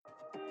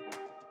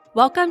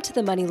Welcome to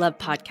the Money Love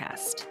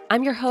Podcast.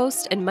 I'm your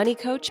host and money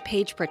coach,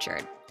 Paige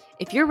Pritchard.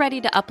 If you're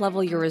ready to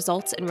uplevel your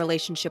results in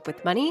relationship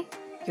with money,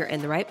 you're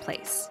in the right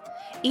place.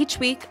 Each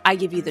week, I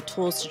give you the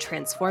tools to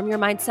transform your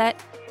mindset,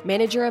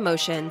 manage your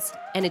emotions,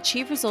 and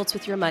achieve results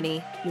with your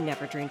money you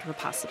never dreamed were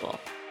possible.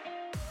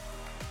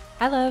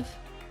 Hi, love.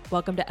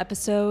 Welcome to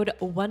episode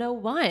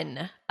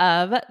 101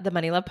 of the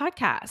Money Love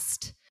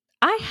Podcast.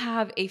 I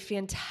have a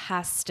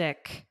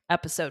fantastic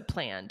episode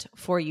planned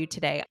for you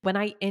today. When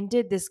I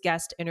ended this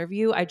guest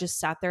interview, I just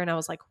sat there and I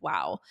was like,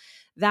 wow,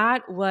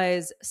 that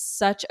was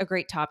such a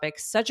great topic,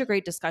 such a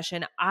great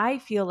discussion. I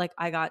feel like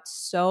I got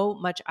so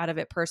much out of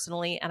it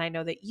personally, and I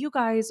know that you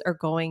guys are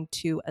going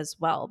to as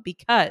well,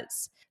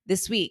 because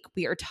this week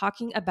we are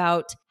talking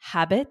about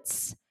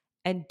habits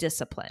and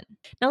discipline.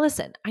 Now,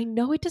 listen, I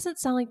know it doesn't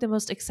sound like the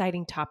most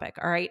exciting topic,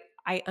 all right?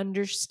 I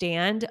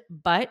understand,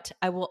 but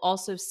I will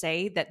also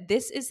say that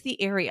this is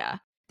the area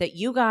that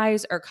you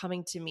guys are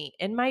coming to me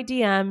in my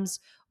DMs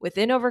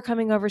within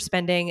Overcoming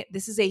Overspending.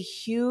 This is a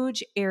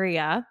huge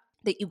area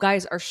that you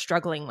guys are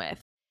struggling with.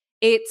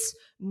 It's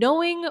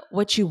knowing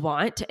what you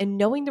want and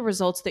knowing the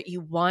results that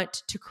you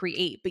want to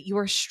create, but you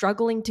are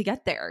struggling to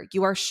get there.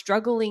 You are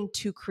struggling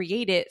to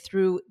create it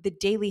through the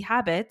daily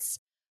habits,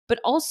 but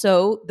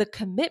also the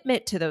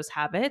commitment to those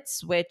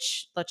habits,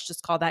 which let's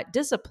just call that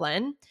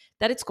discipline,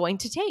 that it's going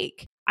to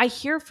take. I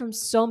hear from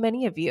so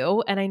many of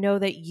you, and I know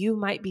that you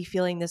might be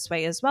feeling this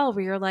way as well,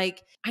 where you're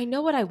like, I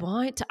know what I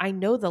want. I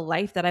know the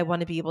life that I want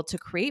to be able to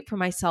create for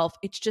myself.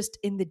 It's just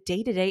in the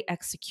day-to-day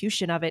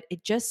execution of it,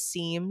 it just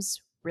seems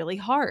really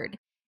hard.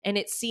 And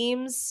it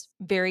seems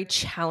very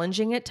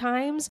challenging at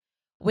times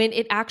when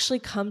it actually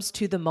comes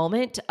to the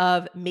moment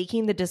of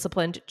making the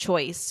disciplined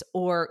choice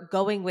or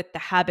going with the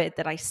habit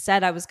that I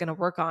said I was going to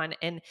work on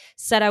and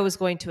said I was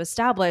going to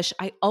establish.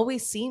 I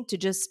always seem to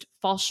just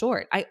fall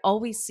short. I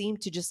always seem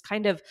to just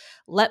kind of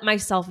let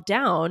myself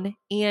down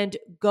and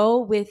go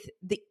with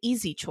the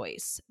easy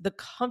choice, the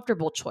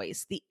comfortable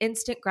choice, the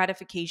instant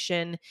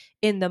gratification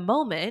in the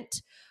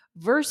moment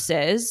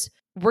versus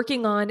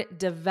working on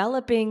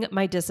developing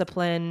my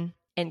discipline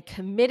and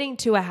committing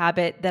to a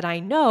habit that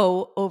I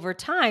know over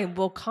time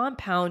will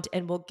compound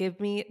and will give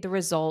me the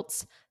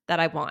results that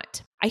I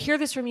want. I hear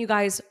this from you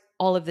guys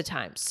all of the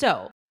time.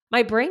 So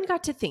my brain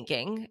got to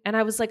thinking, and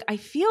I was like, I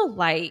feel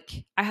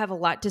like I have a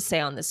lot to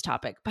say on this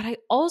topic, but I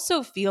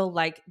also feel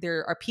like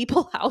there are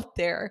people out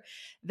there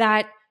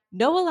that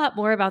know a lot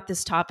more about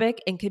this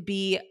topic and could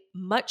be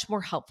much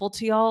more helpful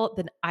to y'all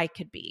than I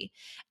could be.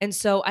 And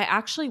so I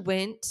actually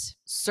went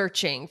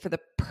searching for the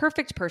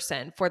perfect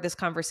person for this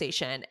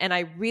conversation. And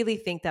I really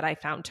think that I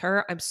found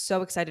her. I'm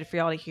so excited for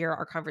y'all to hear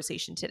our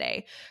conversation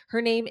today.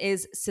 Her name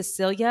is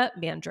Cecelia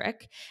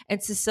Mandryk.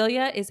 And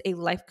Cecelia is a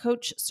life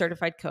coach,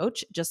 certified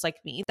coach, just like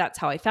me. That's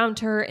how I found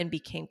her and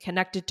became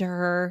connected to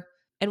her.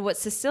 And what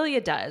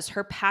Cecelia does,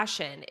 her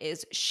passion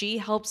is she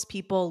helps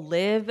people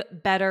live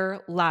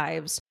better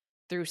lives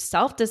through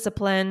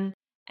self-discipline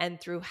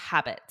and through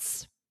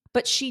habits.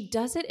 But she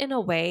does it in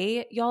a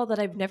way, y'all, that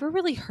I've never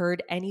really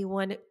heard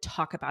anyone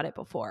talk about it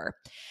before.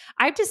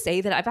 I have to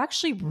say that I've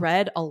actually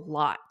read a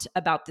lot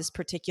about this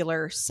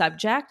particular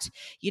subject.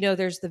 You know,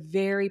 there's the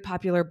very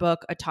popular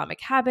book,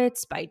 Atomic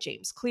Habits by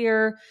James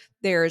Clear.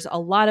 There's a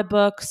lot of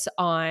books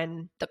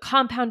on the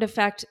compound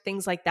effect,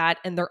 things like that.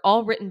 And they're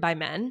all written by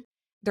men.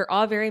 They're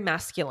all very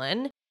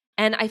masculine.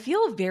 And I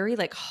feel very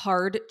like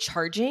hard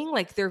charging,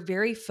 like they're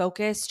very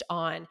focused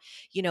on,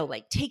 you know,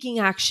 like taking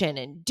action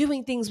and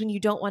doing things when you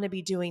don't want to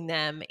be doing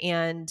them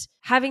and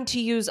having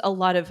to use a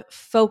lot of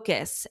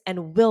focus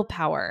and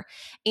willpower.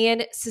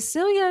 And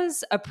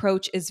Cecilia's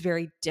approach is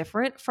very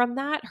different from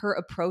that. Her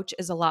approach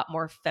is a lot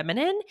more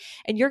feminine.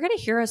 And you're going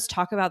to hear us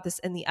talk about this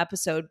in the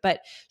episode,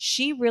 but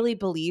she really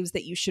believes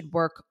that you should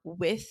work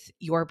with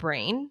your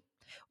brain,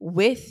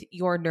 with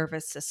your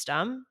nervous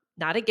system,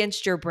 not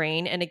against your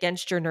brain and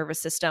against your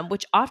nervous system,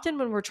 which often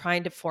when we're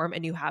trying to form a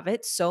new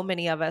habit, so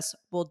many of us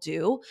will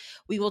do.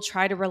 We will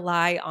try to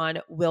rely on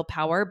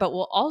willpower, but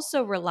we'll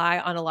also rely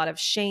on a lot of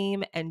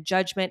shame and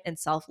judgment and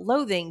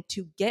self-loathing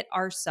to get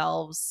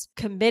ourselves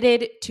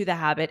committed to the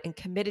habit and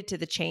committed to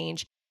the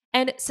change.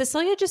 And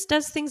Cecelia just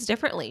does things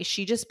differently.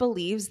 She just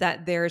believes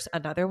that there's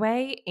another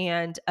way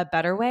and a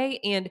better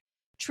way. And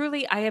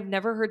truly, I have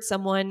never heard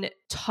someone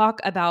talk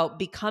about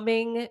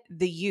becoming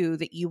the you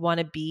that you want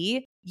to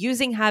be,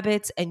 using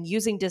habits and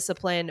using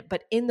discipline,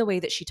 but in the way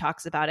that she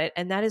talks about it.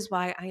 And that is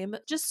why I am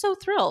just so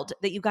thrilled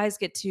that you guys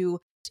get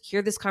to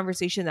hear this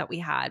conversation that we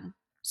had.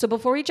 So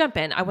before we jump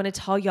in, I want to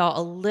tell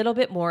y'all a little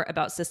bit more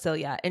about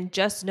Cecelia, and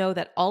just know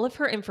that all of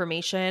her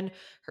information,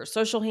 her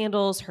social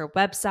handles, her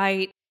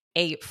website,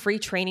 a free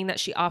training that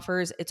she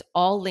offers, it's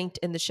all linked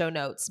in the show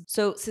notes.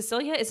 So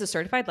Cecelia is a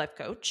certified life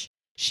coach.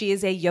 She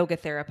is a yoga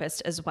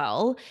therapist as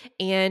well.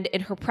 And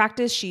in her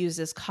practice, she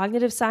uses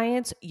cognitive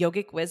science,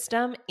 yogic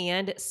wisdom,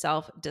 and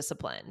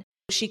self-discipline.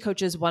 She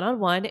coaches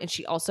one-on-one, and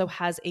she also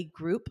has a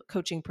group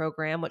coaching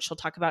program, which she'll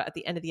talk about at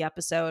the end of the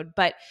episode.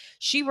 But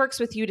she works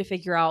with you to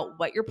figure out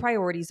what your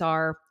priorities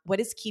are, what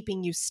is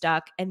keeping you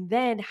stuck, and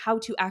then how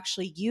to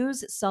actually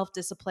use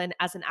self-discipline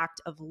as an act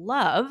of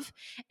love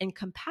and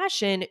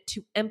compassion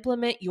to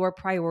implement your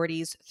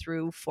priorities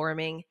through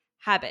forming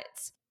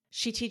habits.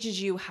 She teaches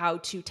you how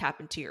to tap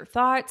into your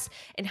thoughts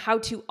and how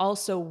to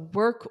also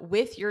work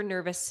with your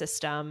nervous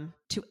system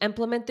to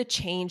implement the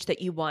change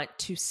that you want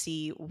to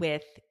see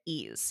with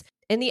ease.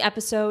 In the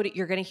episode,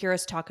 you're going to hear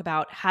us talk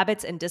about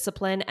habits and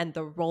discipline and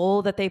the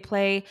role that they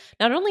play,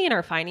 not only in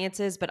our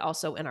finances, but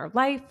also in our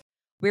life.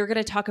 We're going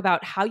to talk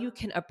about how you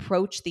can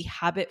approach the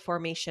habit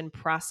formation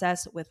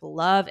process with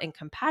love and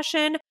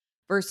compassion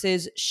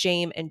versus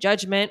shame and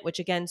judgment, which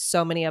again,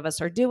 so many of us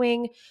are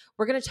doing.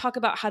 We're going to talk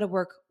about how to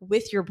work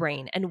with your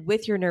brain and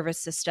with your nervous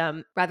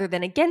system rather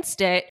than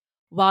against it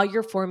while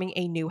you're forming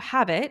a new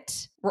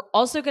habit. We're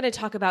also going to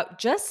talk about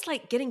just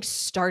like getting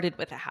started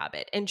with a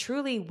habit and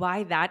truly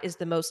why that is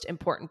the most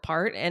important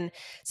part. And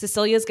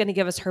Cecelia is going to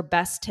give us her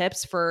best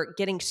tips for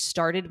getting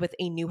started with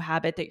a new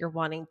habit that you're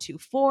wanting to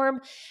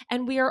form.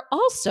 And we are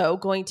also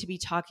going to be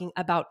talking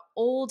about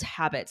old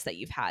habits that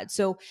you've had.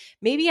 So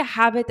maybe a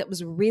habit that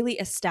was really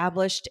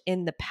established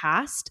in the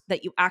past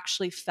that you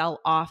actually fell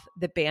off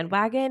the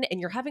bandwagon and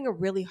you're having a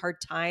really hard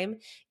time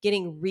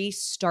getting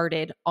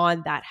restarted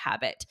on that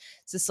habit.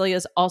 Cecelia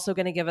is also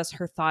going to give us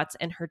her thoughts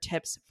and her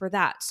tips for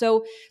that.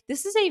 So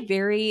this is a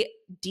very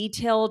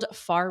detailed,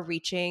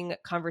 far-reaching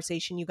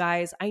conversation, you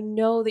guys. I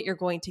know that you're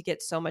going to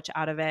get so much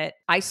out of it.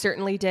 I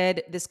certainly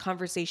did. This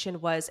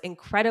conversation was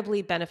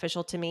incredibly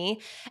beneficial to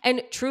me.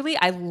 And truly,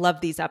 I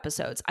love these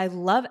episodes. I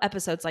love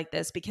episodes like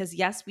this because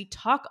yes, we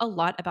talk a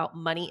lot about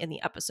money in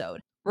the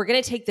episode. We're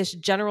going to take this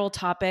general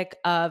topic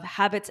of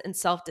habits and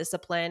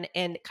self-discipline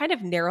and kind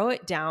of narrow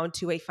it down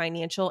to a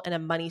financial and a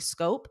money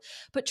scope.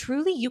 But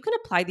truly, you can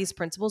apply these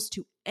principles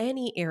to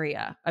any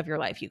area of your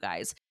life, you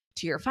guys,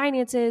 to your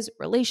finances,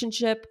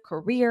 relationship,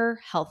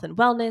 career, health and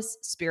wellness,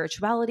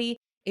 spirituality.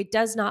 It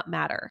does not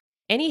matter.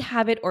 Any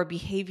habit or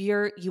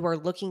behavior you are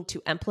looking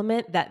to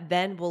implement that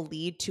then will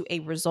lead to a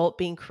result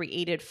being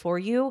created for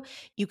you,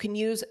 you can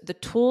use the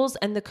tools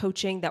and the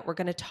coaching that we're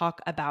going to talk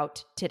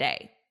about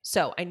today.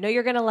 So I know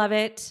you're going to love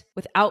it.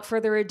 Without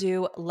further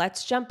ado,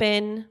 let's jump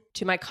in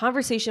to my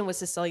conversation with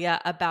Cecelia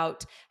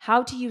about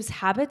how to use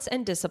habits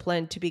and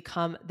discipline to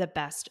become the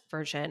best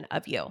version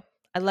of you.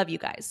 I love you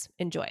guys.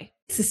 Enjoy.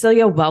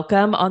 Cecelia,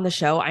 welcome on the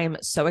show. I am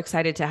so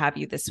excited to have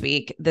you this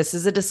week. This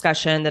is a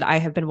discussion that I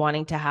have been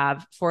wanting to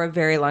have for a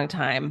very long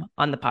time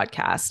on the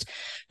podcast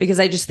because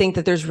I just think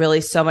that there's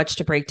really so much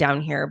to break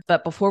down here.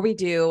 But before we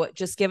do,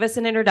 just give us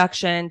an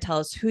introduction. Tell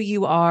us who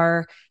you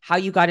are, how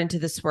you got into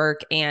this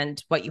work,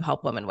 and what you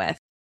help women with.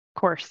 Of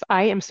course,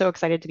 I am so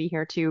excited to be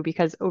here too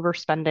because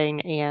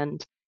overspending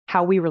and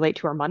how we relate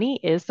to our money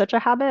is such a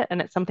habit,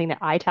 and it's something that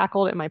I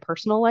tackled in my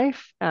personal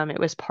life. It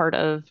was part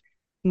of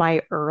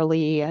my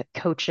early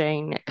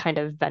coaching kind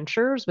of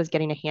ventures was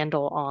getting a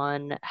handle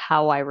on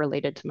how I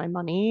related to my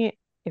money.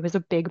 It was a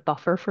big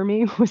buffer for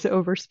me was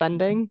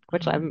overspending,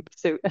 which I'm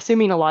so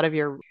assuming a lot of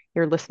your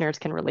listeners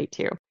can relate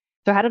to.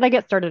 So how did I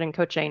get started in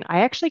coaching?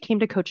 I actually came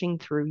to coaching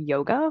through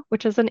yoga,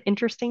 which is an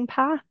interesting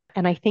path.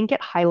 And I think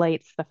it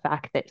highlights the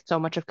fact that so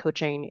much of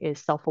coaching is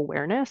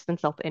self-awareness and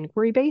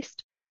self-inquiry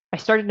based. I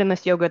started in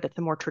this yoga that's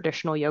a more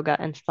traditional yoga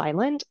and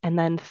silent. And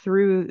then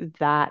through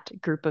that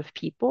group of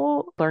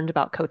people, learned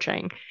about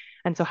coaching.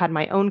 And so had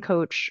my own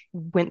coach,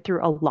 went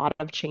through a lot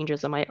of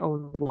changes in my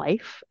own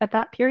life at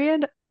that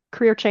period.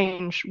 Career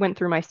change, went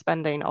through my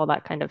spending, all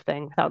that kind of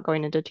thing without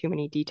going into too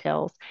many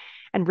details,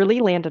 and really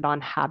landed on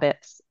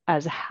habits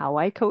as how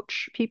I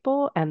coach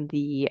people and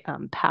the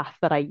path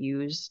that I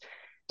use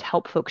to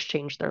help folks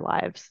change their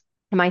lives.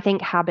 And I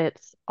think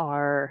habits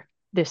are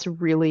this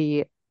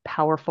really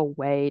powerful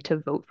way to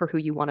vote for who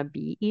you want to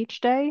be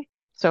each day.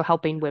 So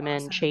helping women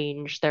Awesome.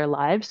 change their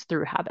lives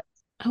through habits.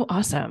 Oh,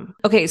 awesome.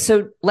 Okay,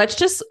 so let's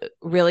just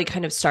really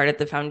kind of start at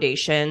the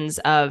foundations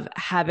of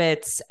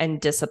habits and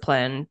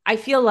discipline. I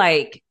feel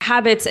like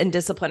habits and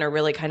discipline are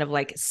really kind of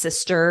like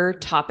sister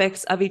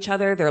topics of each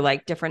other. They're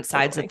like different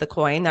sides of Totally. the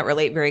coin that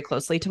relate very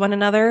closely to one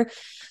another.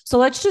 So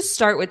let's just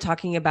start with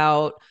talking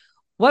about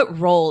what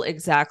role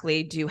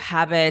exactly do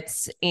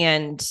habits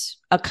and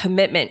a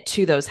commitment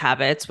to those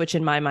habits, which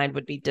in my mind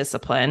would be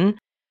discipline,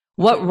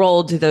 what Mhm.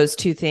 role do those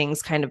two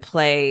things kind of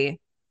play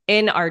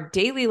in our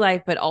daily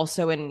life, but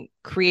also in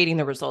creating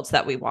the results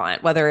that we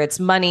want, whether it's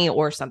money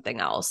or something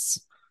else?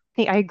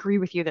 Hey, I agree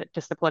with you that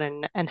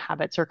discipline and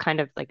habits are kind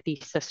of like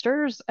these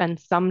sisters. And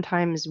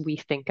sometimes we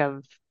think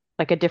of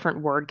like a different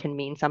word can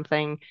mean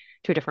something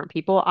to different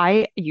people.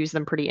 I use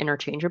them pretty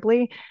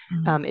interchangeably.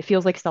 Mhm. It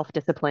feels like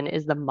self-discipline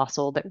is the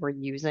muscle that we're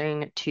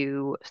using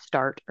to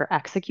start or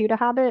execute a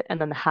habit. And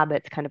then the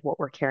habit's kind of what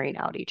we're carrying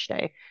out each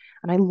day.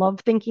 And I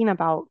love thinking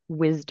about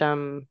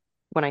wisdom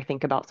when I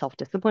think about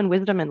self-discipline,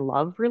 wisdom and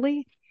love,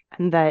 really.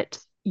 And that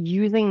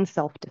using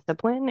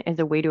self-discipline is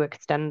a way to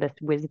extend this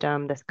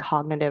wisdom, this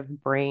cognitive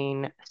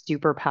brain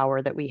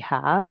superpower that we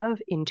have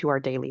into our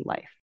daily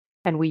life.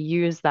 And we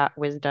use that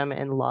wisdom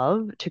and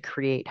love to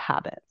create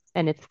habits.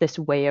 And it's this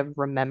way of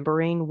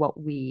remembering what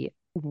we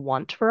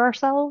want for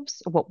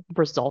ourselves, what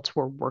results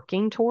we're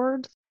working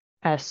towards,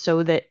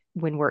 so that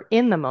when we're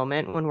in the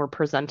moment, when we're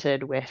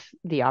presented with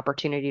the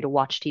opportunity to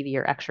watch TV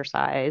or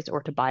exercise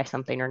or to buy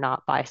something or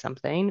not buy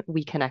something,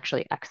 we can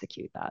actually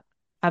execute that.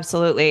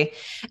 Absolutely.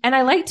 And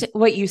I liked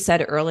what you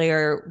said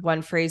earlier,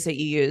 one phrase that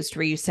you used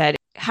where you said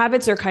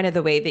habits are kind of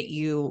the way that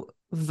you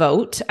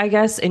vote, I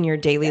guess, in your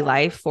daily Yeah.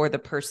 life for the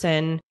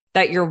person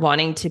that you're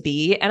wanting to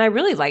be. And I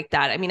really like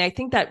that. I mean, I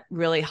think that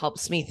really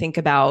helps me think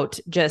about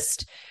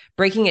just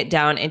breaking it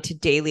down into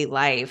daily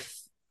life.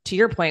 To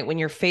your point, when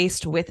you're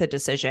faced with a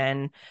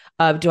decision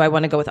of do I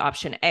want to go with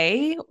option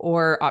A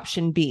or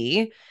option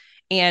B?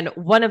 And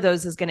one of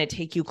those is going to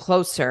take you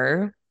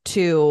closer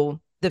to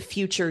the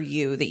future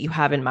you that you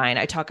have in mind.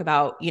 I talk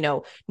about,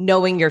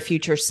 knowing your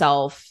future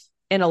self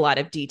in a lot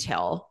of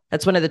detail.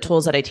 That's one of the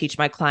tools that I teach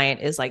my client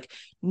is like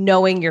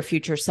knowing your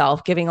future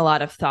self, giving a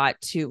lot of thought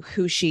to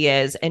who she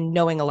is and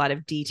knowing a lot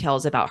of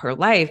details about her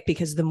life,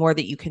 because the more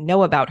that you can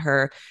know about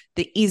her,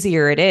 the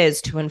easier it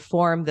is to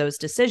inform those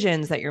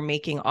decisions that you're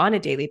making on a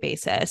daily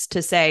basis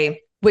to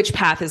say, which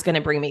path is going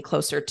to bring me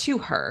closer to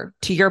her.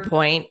 To your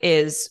point,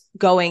 is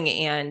going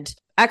and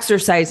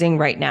exercising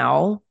right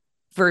now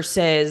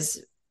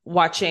versus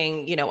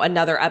watching,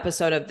 another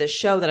episode of this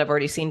show that I've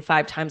already seen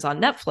 5 times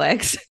on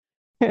Netflix.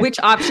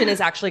 Which option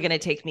is actually going to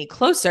take me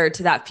closer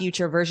to that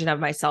future version of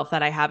myself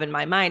that I have in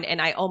my mind?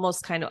 And I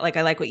almost kind of like,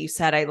 I like what you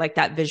said. I like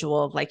that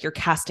visual of like you're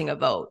casting a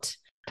vote.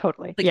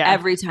 Totally. Like Yeah.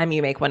 every time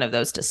you make one of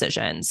those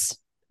decisions.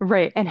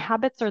 Right. And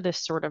habits are this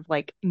sort of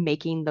like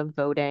making the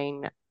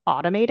voting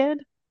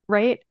automated,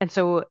 right? And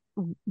so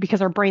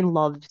because our brain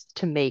loves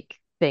to make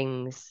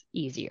things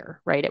easier,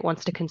 right? It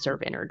wants to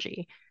conserve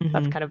energy.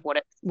 That's Mm-hmm. kind of what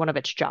it's one of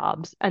its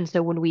jobs. And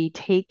so when we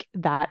take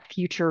that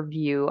future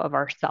view of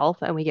ourself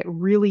and we get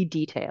really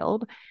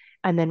detailed,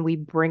 and then we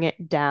bring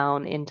it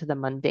down into the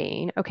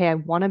mundane. Okay, I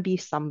want to be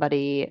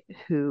somebody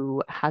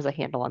who has a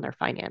handle on their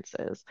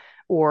finances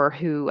or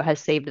who has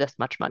saved this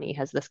much money,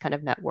 has this kind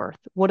of net worth.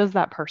 What does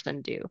that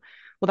person do?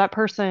 Well, that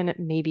person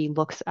maybe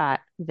looks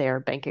at their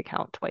bank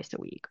account twice a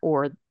week.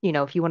 Or,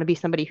 if you want to be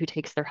somebody who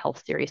takes their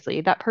health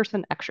seriously, that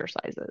person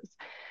exercises.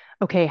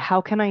 Okay, how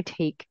can I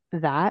take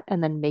that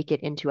and then make it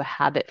into a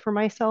habit for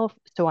myself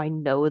so I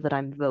know that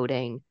I'm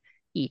voting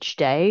each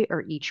day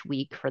or each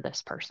week for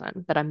this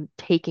person, that I'm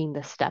taking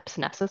the steps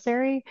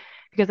necessary?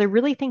 Because I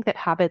really think that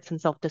habits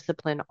and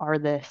self-discipline are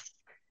this,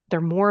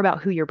 they're more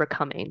about who you're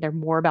becoming. They're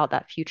more about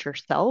that future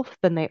self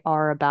than they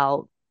are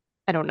about,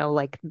 I don't know,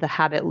 like the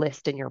habit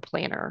list in your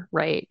planner,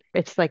 right?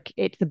 It's like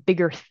it's a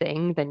bigger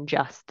thing than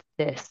just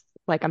this,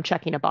 like I'm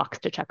checking a box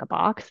to check a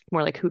box,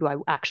 more like who do I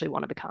actually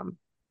want to become?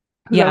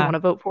 Who do I Yeah. want to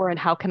vote for, and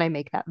how can I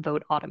make that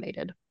vote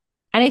automated?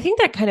 And I think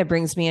that kind of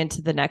brings me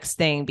into the next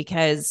thing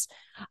because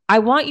I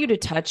want you to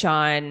touch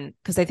on,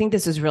 because I think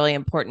this is really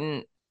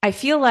important. I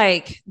feel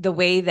like the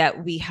way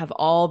that we have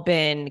all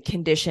been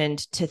conditioned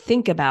to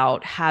think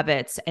about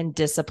habits and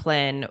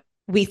discipline,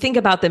 we think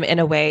about them in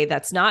a way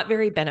that's not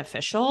very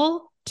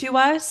beneficial to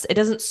us. It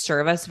doesn't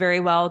serve us very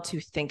well to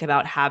think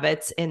about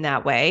habits in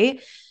that way.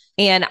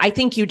 And I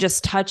think you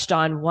just touched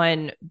on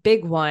one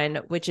big one,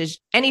 which is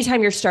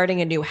anytime you're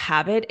starting a new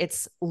habit,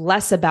 it's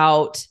less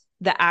about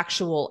the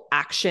actual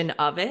action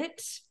of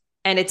it.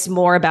 And it's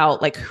more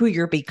about like who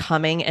you're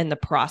becoming in the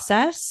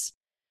process.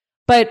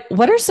 But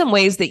what are some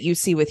ways that you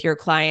see with your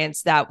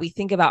clients that we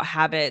think about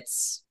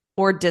habits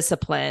or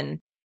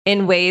discipline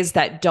in ways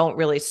that don't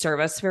really serve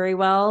us very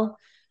well?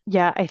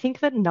 Yeah, I think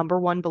the number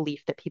one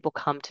belief that people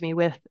come to me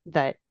with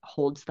that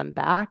holds them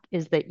back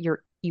is that you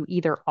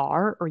either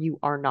are or you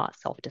are not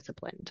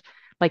self-disciplined.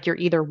 Like you're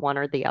either one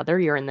or the other.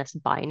 You're in this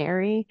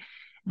binary.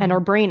 And our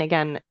Mm-hmm. brain,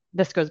 again,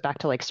 this goes back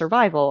to like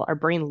survival. Our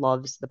brain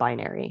loves the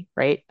binary,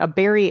 right? A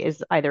berry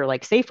is either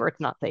like safe or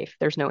it's not safe.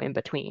 There's no in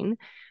between.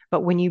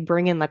 But when you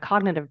bring in the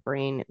cognitive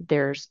brain,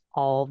 there's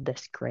all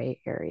this gray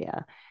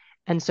area.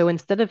 And so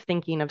instead of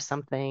thinking of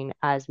something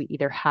as we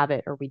either have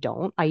it or we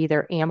don't, I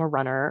either am a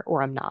runner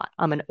or I'm not,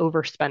 I'm an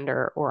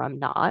overspender or I'm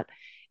not,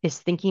 is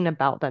thinking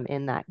about them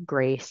in that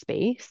gray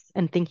space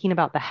and thinking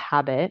about the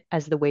habit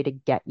as the way to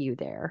get you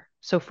there.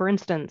 So, for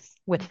instance,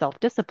 with self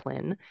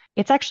discipline,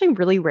 it's actually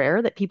really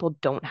rare that people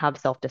don't have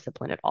self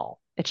discipline at all.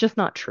 It's just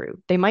not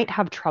true. They might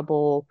have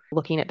trouble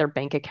looking at their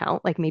bank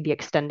account, like maybe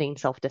extending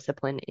self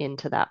discipline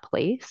into that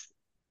place,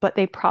 but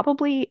they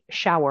probably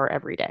shower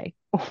every day,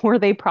 or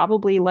they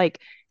probably like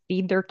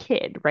feed their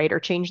kid, right?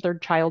 Or change their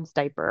child's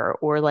diaper,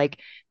 or like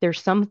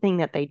there's something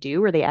that they do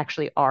where they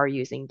actually are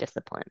using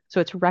discipline. So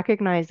it's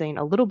recognizing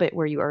a little bit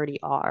where you already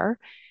are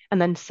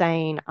and then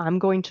saying, I'm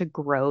going to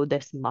grow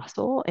this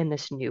muscle in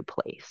this new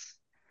place.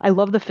 I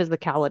love the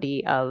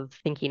physicality of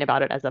thinking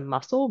about it as a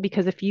muscle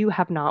because if you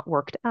have not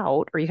worked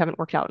out or you haven't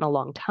worked out in a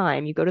long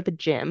time, you go to the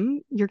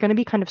gym, you're going to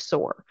be kind of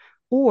sore.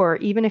 Or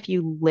even if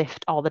you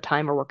lift all the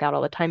time or work out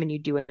all the time and you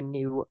do a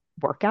new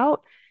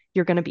workout,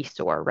 you're going to be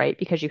sore, right?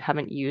 Because you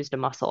haven't used a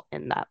muscle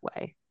in that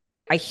way.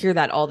 I hear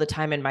that all the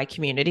time in my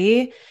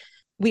community.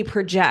 We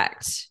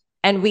project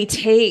and we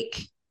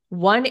take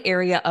one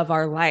area of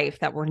our life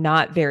that we're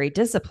not very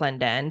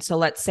disciplined in. So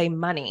let's say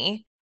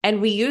money.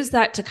 And we use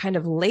that to kind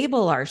of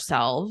label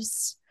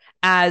ourselves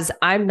as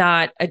I'm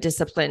not a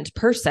disciplined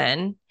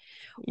person.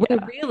 When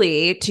Yeah,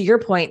 really, to your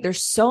point,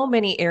 there's so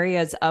many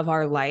areas of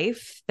our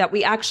life that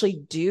we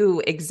actually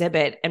do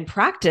exhibit and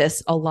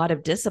practice a lot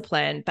of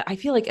discipline. But I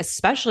feel like,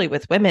 especially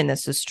with women,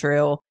 this is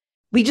true.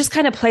 We just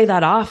kind of play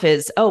that off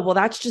as, oh, well,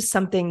 that's just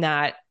something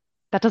that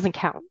that doesn't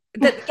count.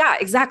 yeah,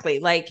 exactly.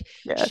 Like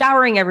Yeah.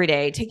 showering every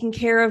day, taking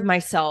care of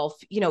myself,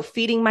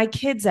 feeding my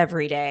kids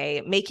every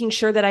day, making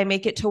sure that I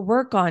make it to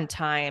work on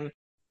time.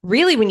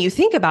 Really, when you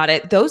think about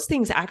it, those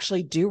things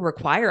actually do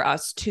require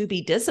us to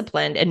be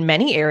disciplined in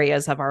many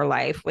areas of our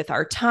life with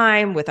our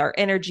time, with our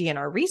energy, and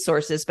our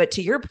resources. But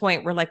to your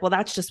point, we're like, well,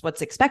 that's just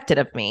what's expected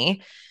of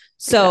me.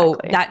 So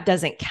Exactly. that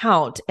doesn't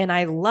count. And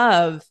I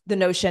love the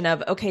notion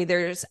of, okay,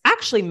 there's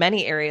actually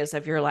many areas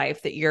of your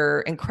life that you're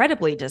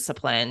incredibly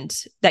disciplined,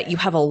 that you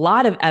have a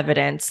lot of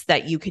evidence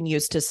that you can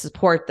use to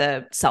support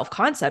the self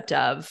concept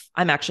of,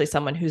 I'm actually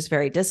someone who's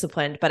very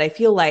disciplined. But I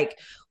feel like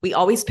we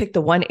always pick the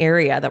one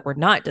area that we're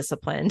not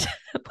disciplined,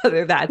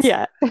 whether that's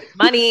Yeah.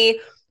 money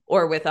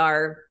or with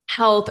our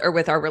health or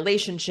with our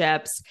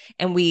relationships.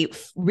 And we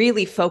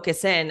really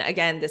focus in.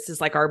 Again, this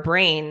is like our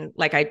brain,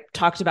 like I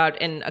talked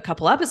about in a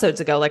couple episodes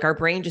ago, like our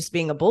brain just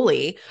being a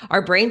bully.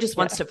 Our brain just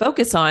wants Yeah. to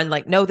focus on,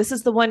 like, no, this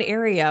is the one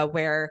area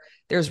where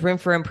there's room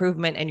for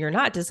improvement and you're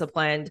not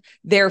disciplined.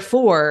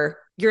 Therefore,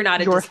 you're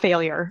not a You're a disciplined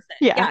failure.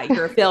 person. Yeah. Yeah,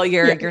 you're a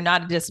failure. Yeah. You're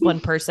not a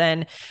disciplined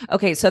person.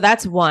 Okay, so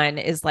that's one,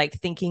 is like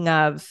thinking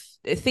of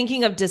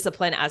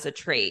discipline as a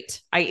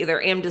trait. I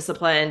either am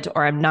disciplined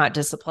or I'm not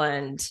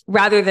disciplined,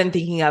 rather than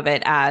thinking of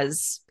it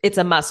as it's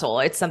a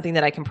muscle. It's something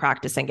that I can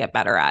practice and get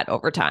better at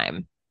over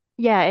time.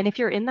 Yeah. And if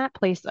you're in that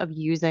place of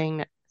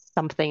using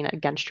something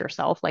against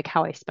yourself, like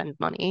how I spend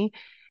money,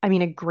 I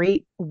mean, a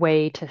great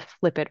way to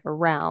flip it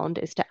around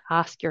is to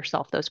ask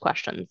yourself those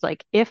questions.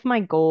 Like, if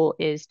my goal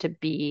is to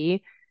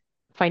be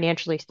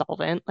financially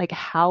solvent, like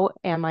how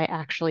am I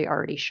actually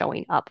already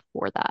showing up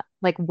for that?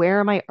 Like where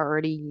am I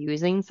already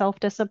using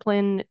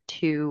self-discipline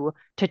to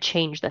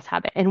change this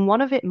habit? And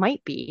one of it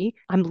might be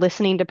I'm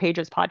listening to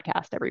Paige's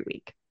podcast every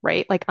week,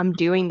 right? Like I'm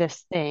doing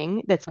this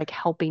thing that's like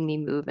helping me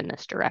move in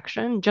this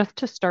direction just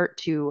to start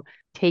to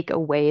take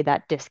away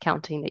that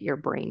discounting that your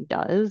brain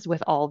does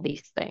with all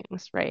these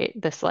things, right?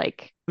 This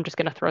like I'm just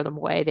going to throw them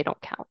away, they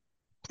don't count.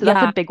 So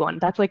that's a Yeah. big one.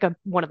 That's like a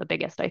one of the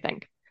biggest, I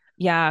think.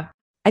 Yeah.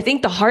 I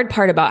think the hard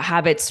part about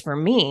habits for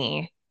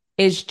me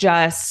is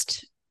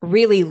just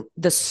really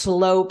the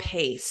slow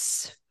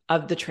pace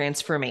of the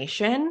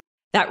transformation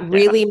that Yeah.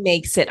 really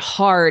makes it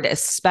hard,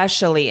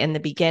 especially in the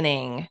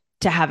beginning,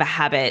 to have a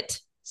habit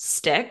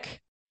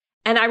stick.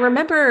 And I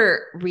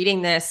remember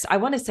reading this, I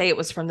want to say it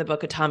was from the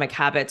book Atomic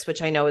Habits,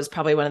 which I know is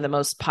probably one of the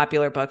most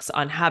popular books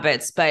on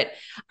habits. But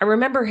I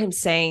remember him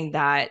saying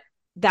that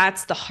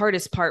that's the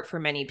hardest part for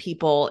many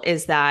people,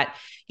 is that,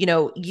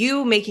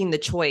 you making the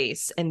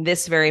choice in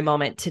this very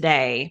moment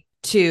today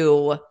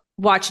to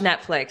watch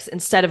Netflix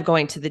instead of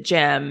going to the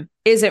gym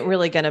isn't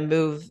really going to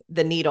move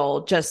the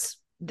needle just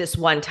this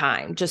one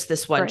time, just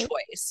this one Right.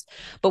 choice.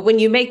 But when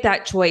you make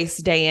that choice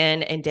day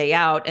in and day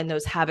out, and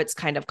those habits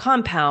kind of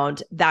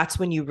compound, that's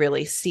when you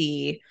really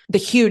see the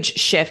huge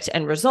shift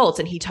and results.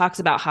 And he talks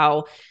about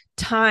how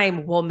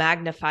time will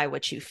magnify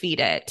what you feed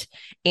it,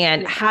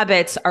 and Yeah.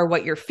 habits are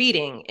what you're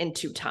feeding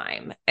into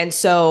time. And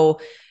so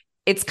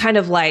it's kind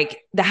of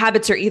like the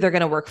habits are either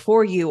going to work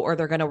for you or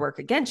they're going to work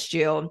against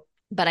you.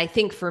 But I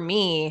think for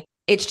me,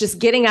 it's just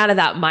getting out of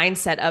that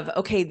mindset of,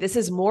 okay, this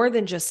is more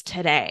than just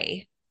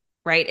today,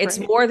 right? It's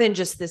Right. more than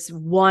just this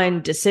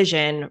one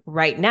decision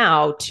right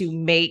now to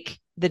make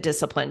the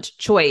disciplined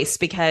choice.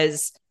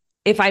 Because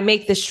if I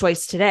make this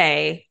choice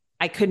today,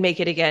 I could make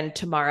it again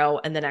tomorrow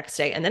and the next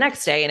day and the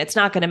next day. And it's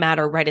not going to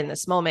matter right in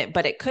this moment,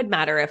 but it could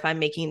matter if I'm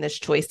making this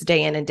choice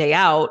day in and day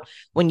out.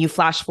 When you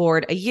flash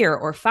forward a year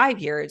or 5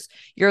 years,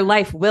 your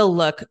life will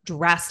look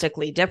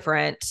drastically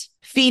different,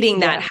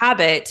 feeding that Yeah.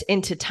 habit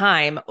into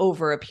time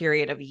over a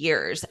period of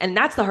years. And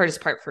that's the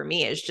hardest part for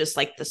me, is just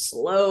like the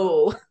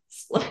slow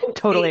pace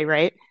Totally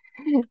right.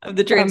 of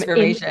the In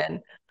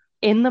transformation.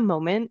 in the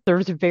moment,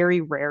 there's very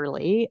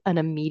rarely an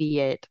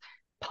immediate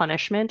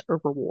punishment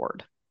or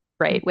reward,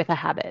 right, with a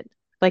habit.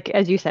 Like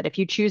as you said, if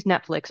you choose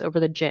Netflix over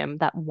the gym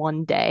that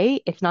one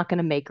day, it's not going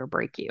to make or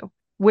break you,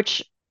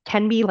 which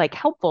can be like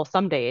helpful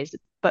some days,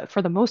 but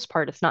for the most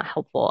part, it's not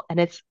helpful. And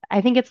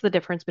I think it's the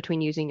difference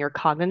between using your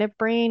cognitive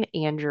brain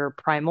and your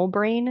primal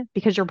brain,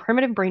 because your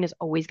primitive brain is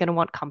always going to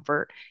want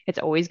comfort. It's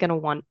always going to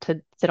want to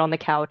sit on the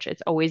couch.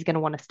 It's always going to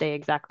want to stay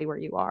exactly where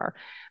you are.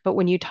 But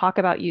when you talk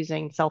about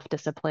using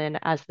self-discipline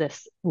as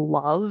this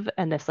love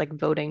and this like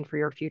voting for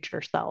your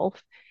future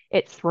self,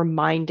 it's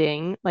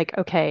reminding like,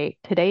 okay,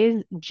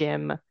 today's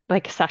gym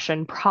like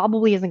session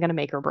probably isn't going to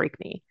make or break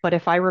me. But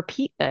if I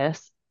repeat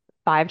this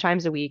 5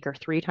 times a week or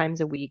 3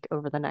 times a week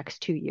over the next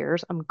 2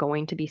 years, I'm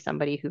going to be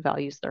somebody who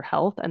values their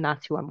health, and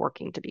that's who I'm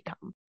working to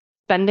become.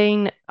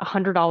 Spending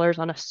 $100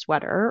 on a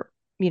sweater,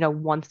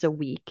 once a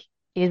week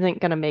isn't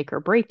going to make or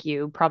break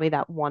you, probably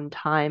that one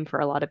time for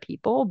a lot of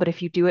people. But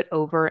if you do it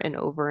over and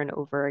over and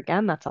over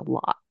again, that's a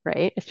lot,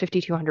 right? It's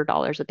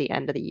 $5,200 at the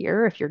end of the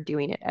year if you're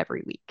doing it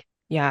every week.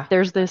 Yeah.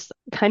 There's this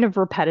kind of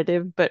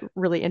repetitive but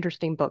really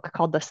interesting book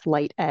called The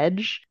Slight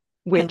Edge,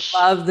 I which,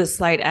 love the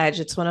slight edge.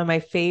 It's one of my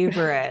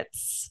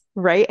favorites.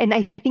 right? And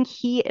I think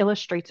he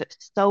illustrates it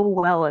so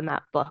well in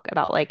that book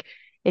about like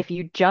if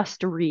you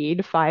just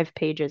read 5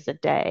 pages a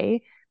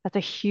day,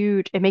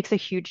 it makes a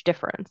huge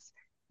difference.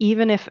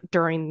 Even if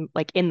during,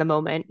 like in the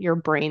moment, your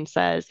brain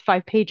says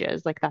 5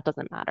 pages, like that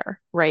doesn't matter,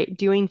 right?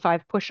 Doing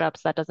 5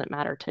 push-ups, that doesn't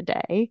matter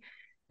today.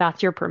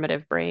 That's your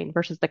primitive brain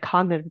versus the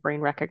cognitive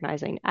brain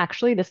recognizing,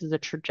 actually, this is a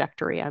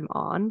trajectory I'm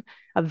on,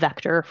 a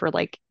vector for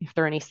like, if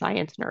there are any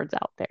science nerds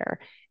out there,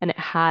 and it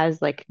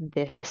has like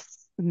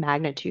this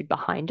magnitude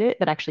behind it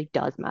that actually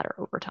does matter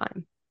over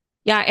time.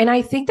 Yeah. And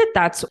I think that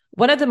that's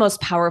one of the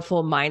most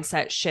powerful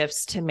mindset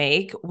shifts to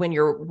make when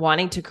you're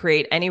wanting to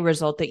create any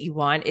result that you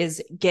want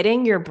is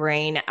getting your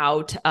brain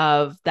out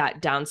of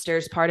that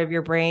downstairs part of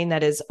your brain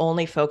that is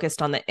only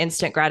focused on the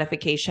instant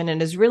gratification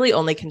and is really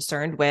only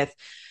concerned with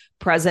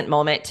present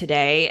moment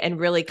today and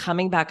really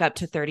coming back up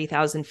to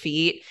 30,000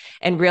 feet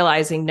and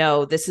realizing,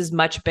 no, this is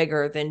much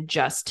bigger than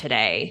just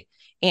today.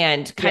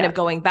 And kind Yeah. of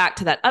going back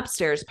to that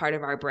upstairs part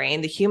of our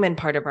brain, the human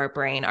part of our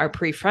brain, our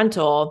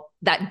prefrontal,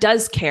 that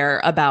does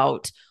care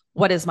about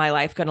what is my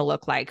life going to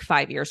look like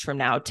 5 years from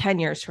now, 10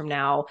 years from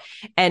now,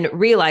 and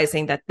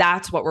realizing that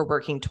that's what we're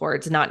working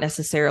towards, not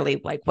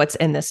necessarily like what's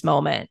in this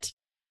moment.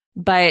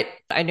 But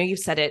I know you've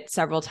said it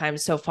several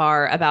times so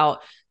far about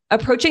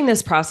approaching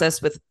this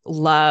process with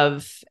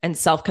love and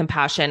self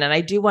compassion. And I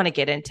do want to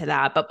get into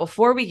that. But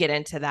before we get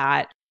into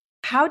that,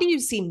 how do you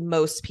see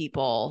most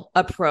people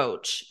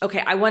approach?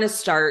 Okay, I want to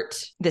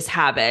start this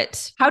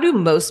habit. How do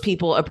most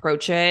people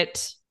approach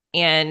it?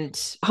 And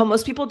how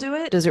most people do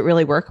it? Does it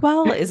really work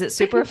well? Is it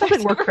super It doesn't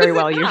effective work or very is it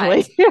well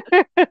not?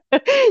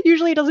 usually.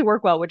 Usually it doesn't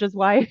work well, which is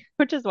why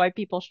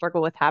people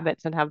struggle with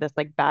habits and have this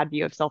like bad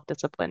view of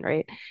self-discipline,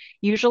 right?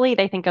 Usually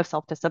they think of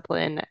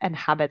self-discipline and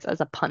habits as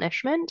a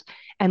punishment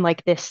and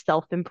like this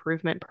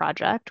self-improvement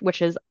project,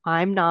 which is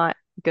I'm not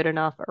good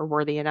enough or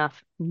worthy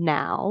enough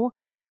now,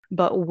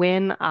 but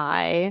when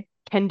I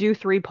can do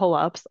 3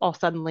 pull-ups, I'll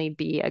suddenly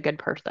be a good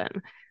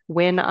person.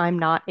 When I'm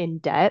not in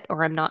debt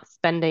or I'm not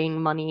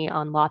spending money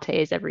on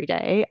lattes every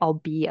day, I'll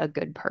be a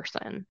good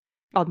person.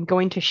 I'm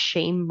going to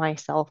shame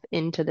myself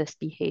into this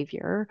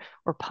behavior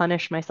or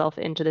punish myself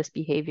into this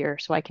behavior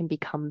so I can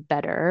become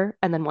better.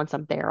 And then once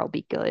I'm there, I'll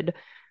be good,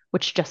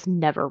 which just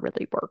never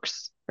really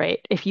works, right?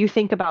 If you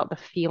think about the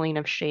feeling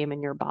of shame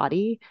in your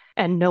body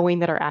and knowing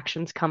that our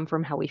actions come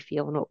from how we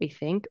feel and what we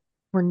think,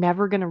 we're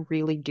never going to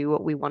really do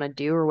what we want to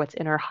do or what's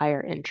in our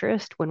higher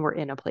interest when we're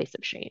in a place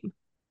of shame.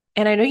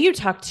 And I know you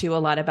talk too a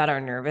lot about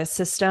our nervous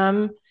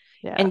system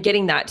Yeah. and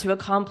getting that to a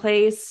calm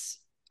place.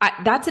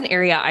 That's an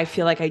area I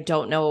feel like I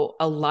don't know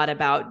a lot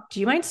about. Do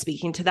you mind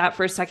speaking to that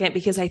for a second?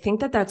 Because I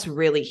think that that's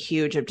really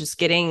huge of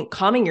just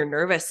calming your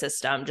nervous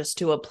system just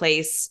to a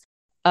place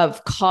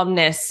of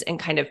calmness and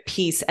kind of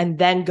peace and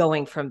then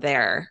going from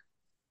there.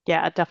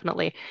 Yeah,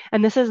 definitely.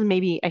 And this is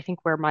maybe, I think,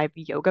 where my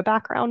yoga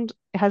background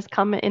has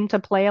come into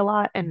play a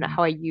lot and Mhm.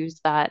 how I use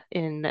that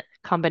in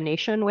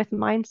combination with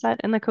mindset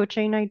and the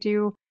coaching I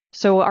do.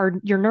 So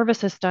your nervous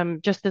system,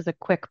 just as a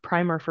quick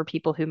primer for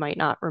people who might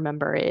not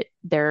remember it,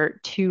 there are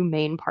two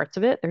main parts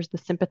of it. There's the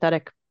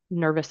sympathetic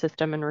nervous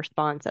system and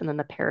response, and then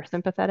the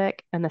parasympathetic.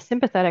 And the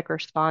sympathetic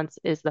response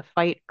is the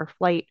fight or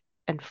flight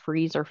and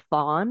freeze or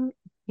fawn,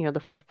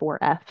 the 4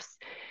 Fs.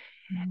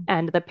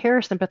 And the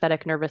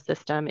parasympathetic nervous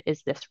system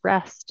is this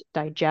rest,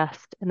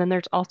 digest, and then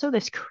there's also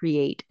this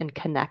create and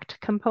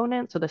connect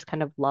component. So, this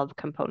kind of love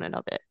component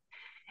of it.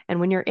 And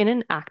when you're in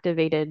an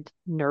activated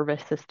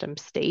nervous system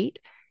state,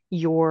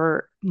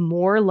 you're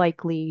more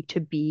likely to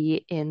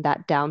be in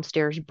that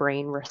downstairs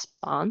brain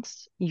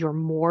response. You're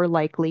more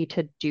likely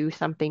to do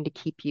something to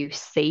keep you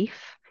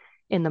safe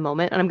in the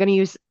moment. And I'm going to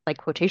use like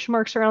quotation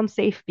marks around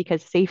safe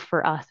because safe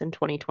for us in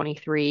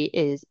 2023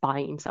 is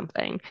buying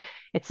something.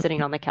 It's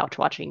sitting on the couch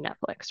watching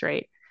Netflix,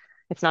 right?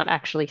 It's not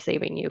actually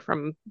saving you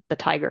from the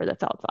tiger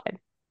that's outside.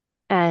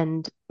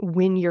 And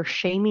when you're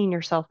shaming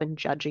yourself and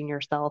judging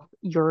yourself,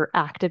 you're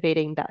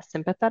activating that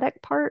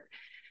sympathetic part,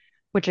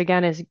 which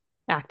again is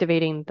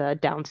activating the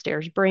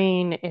downstairs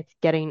brain. It's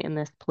getting in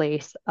this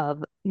place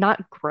of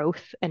not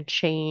growth and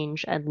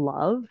change and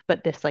love,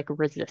 but this like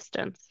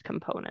resistance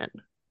component.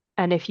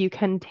 And if you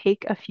can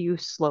take a few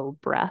slow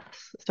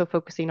breaths, so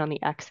focusing on the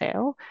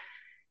exhale,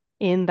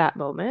 in that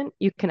moment,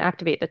 you can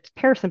activate the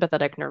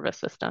parasympathetic nervous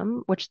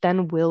system, which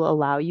then will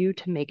allow you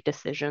to make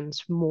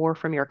decisions more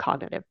from your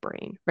cognitive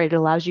brain, right? It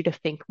allows you to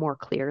think more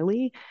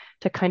clearly,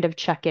 to kind of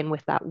check in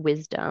with that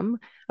wisdom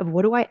of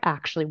what do I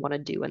actually want to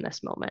do in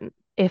this moment?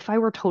 If I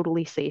were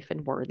totally safe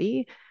and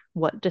worthy,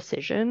 what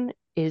decision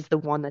is the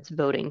one that's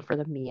voting for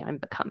the me I'm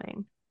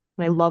becoming?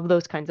 And I love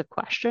those kinds of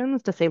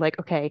questions to say, like,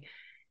 okay,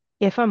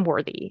 if I'm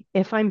worthy,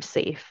 if I'm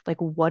safe,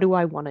 like what do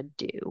I want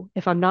to do?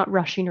 If I'm not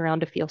rushing around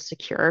to feel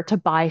secure, to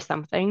buy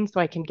something so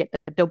I can get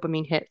the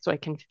dopamine hit, so I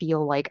can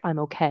feel like I'm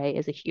okay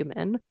as a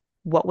human.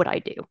 what would I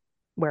do?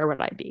 Where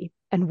would I be?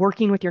 And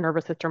working with your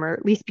nervous system, or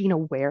at least being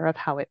aware of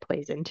how it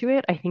plays into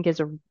it, I think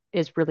is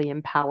really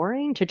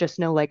empowering to just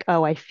know like,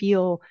 oh, I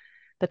feel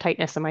the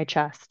tightness in my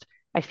chest.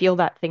 I feel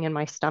that thing in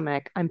my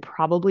stomach. I'm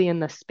probably in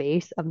the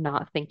space of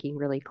not thinking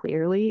really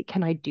clearly.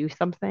 Can I do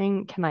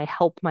something? Can I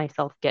help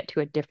myself get to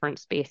a different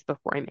space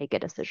before I make a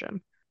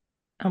decision?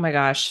 Oh my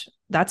gosh,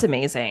 that's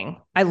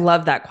amazing. I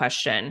love that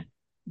question.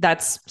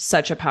 That's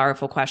such a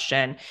powerful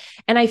question.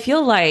 And I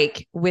feel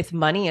like with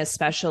money,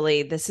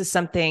 especially, this is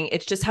something,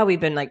 it's just how we've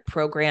been like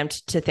programmed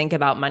to think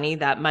about money,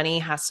 that money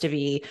has to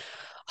be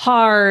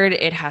hard,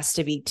 it has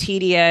to be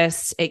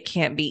tedious, it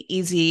can't be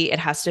easy, it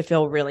has to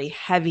feel really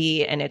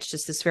heavy. And it's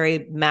just this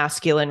very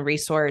masculine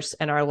resource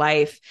in our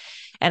life.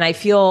 And I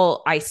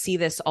feel I see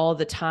this all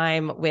the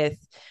time with,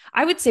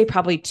 I would say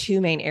probably two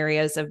main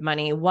areas of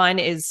money. One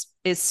is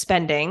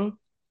spending.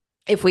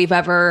 If we've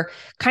ever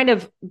kind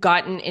of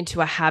gotten into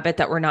a habit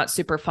that we're not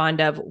super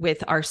fond of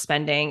with our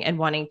spending and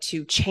wanting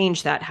to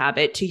change that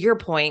habit, to your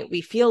point,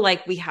 we feel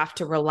like we have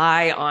to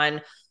rely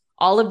on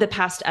all of the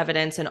past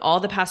evidence and all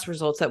the past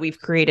results that we've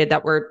created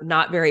that we're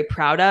not very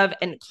proud of,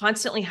 and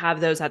constantly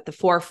have those at the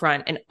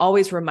forefront and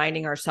always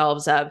reminding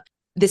ourselves of,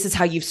 this is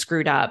how you've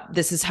screwed up.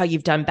 This is how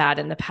you've done bad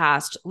in the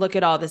past. Look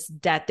at all this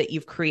debt that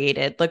you've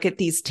created. Look at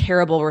these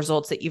terrible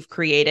results that you've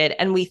created.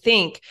 And we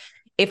think,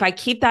 if I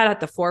keep that at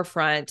the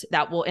forefront,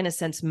 that will, in a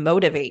sense,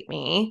 motivate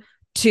me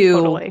to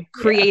Totally.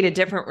 Yeah. create a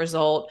different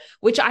result,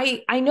 which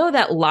I know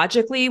that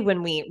logically,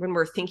 when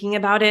we're thinking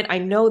about it, I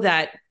know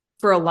that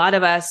for a lot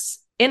of us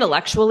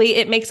intellectually,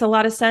 it makes a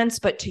lot of sense.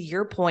 But to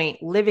your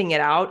point, living it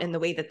out in the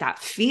way that that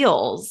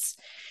feels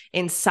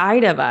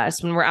inside of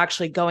us when we're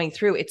actually going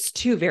through, it's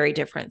two very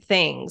different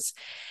things.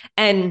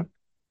 And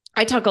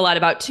I talk a lot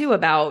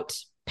about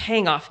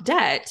paying off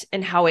debt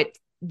and how it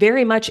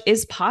very much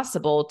is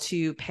possible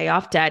to pay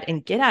off debt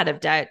and get out of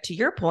debt, to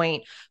your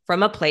point,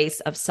 from a place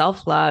of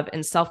self-love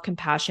and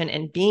self-compassion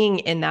and being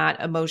in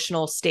that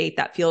emotional state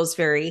that feels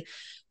very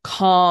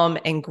calm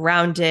and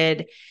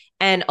grounded.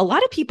 And a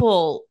lot of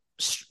people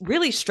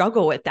really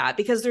struggle with that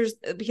because there's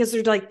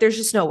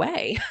just no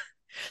way.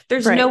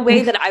 There's no Right.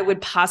 way that I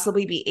would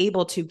possibly be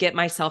able to get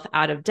myself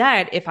out of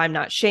debt if I'm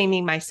not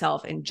shaming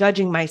myself and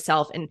judging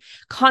myself and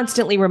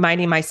constantly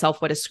reminding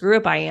myself what a screw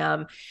up I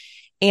am.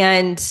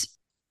 And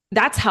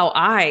that's how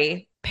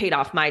I paid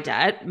off my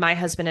debt. My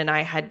husband and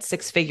I had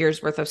 6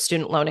 figures worth of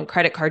student loan and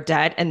credit card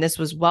debt. And this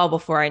was well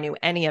before I knew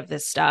any of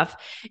this stuff.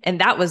 And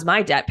that was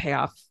my debt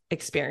payoff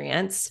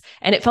experience.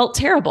 And it felt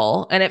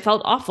terrible and it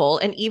felt awful.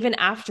 And even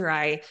after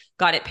I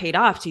got it paid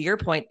off, to your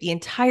point, the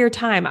entire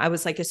time I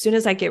was like, as soon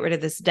as I get rid of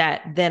this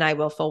debt, then I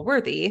will feel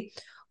worthy.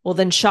 Well,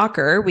 then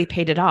shocker, we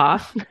paid it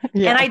off.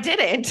 Yeah. And I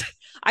didn't.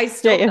 I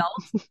still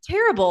felt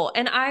terrible.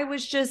 And I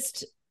was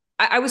just,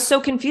 I was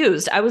so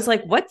confused. I was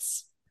like,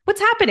 what's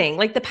happening?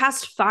 Like the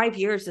past 5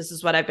 years, this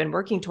is what I've been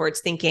working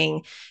towards,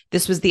 thinking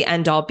this was the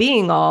end all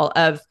being all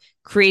of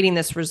creating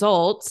this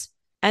result.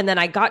 And then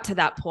I got to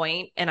that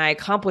point and I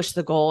accomplished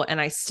the goal and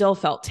I still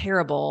felt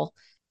terrible.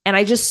 And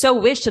I just so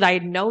wish that I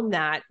had known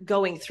that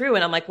going through.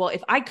 And I'm like, well,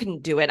 if I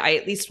couldn't do it, I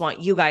at least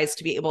want you guys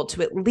to be able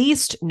to at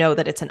least know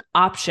that it's an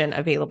option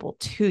available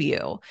to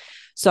you.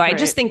 So I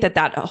just think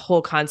that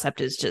whole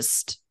concept is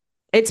just,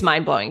 it's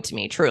mind blowing to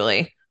me,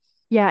 truly.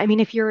 Yeah, I mean,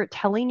 if you're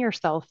telling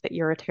yourself that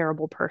you're a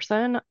terrible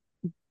person,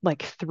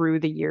 like through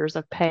the years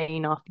of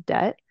paying off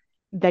debt,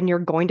 then you're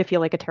going to feel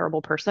like a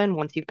terrible person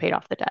once you've paid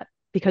off the debt.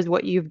 Because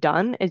what you've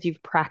done is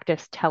you've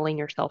practiced telling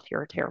yourself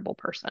you're a terrible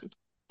person.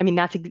 I mean,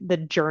 that's the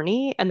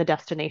journey and the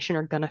destination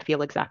are going to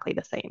feel exactly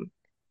the same.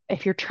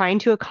 If you're trying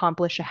to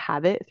accomplish a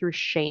habit through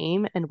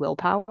shame and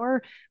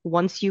willpower,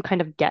 once you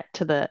kind of get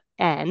to the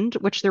end,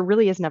 which there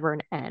really is never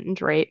an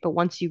end, right? But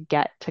once you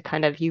get to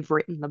kind of you've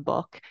written the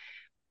book,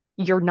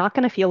 you're not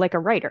going to feel like a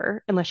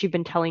writer unless you've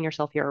been telling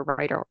yourself you're a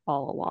writer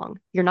all along.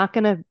 You're not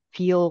going to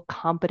feel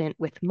competent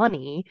with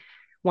money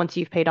once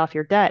you've paid off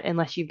your debt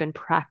unless you've been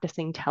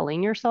practicing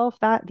telling yourself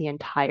that the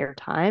entire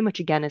time, which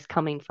again is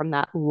coming from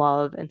that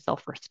love and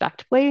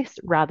self-respect place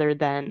rather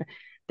than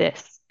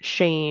this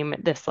shame,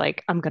 this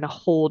like, I'm going to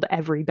hold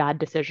every bad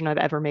decision I've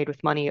ever made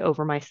with money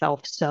over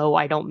myself so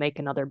I don't make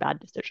another bad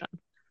decision.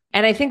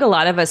 And I think a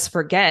lot of us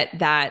forget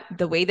that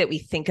the way that we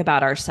think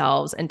about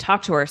ourselves and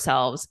talk to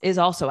ourselves is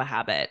also a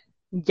habit.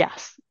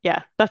 Yes.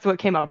 Yeah. That's what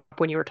came up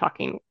when you were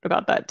talking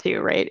about that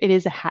too, right? It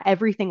is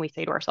everything we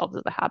say to ourselves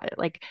is a habit.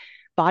 Like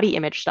body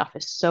image stuff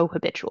is so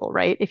habitual,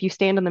 right? If you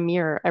stand in the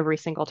mirror every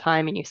single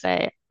time and you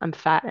say, I'm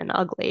fat and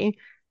ugly,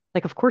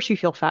 like, of course you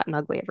feel fat and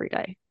ugly every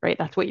day, right?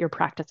 That's what you're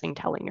practicing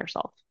telling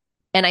yourself.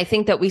 And I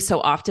think that we so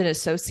often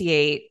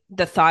associate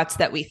the thoughts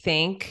that we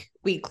think,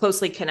 we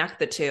closely connect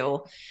the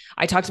two.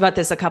 I talked about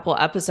this a couple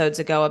episodes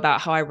ago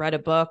about how I read a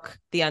book,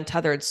 The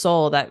Untethered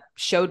Soul, that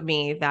showed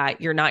me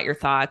that you're not your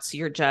thoughts.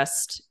 You're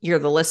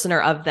the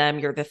listener of them.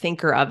 You're the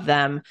thinker of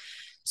them.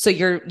 So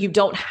you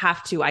don't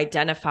have to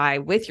identify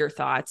with your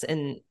thoughts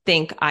and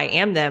think I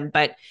am them.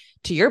 But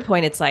to your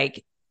point, it's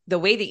like the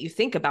way that you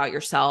think about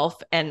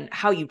yourself and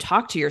how you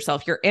talk to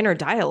yourself, your inner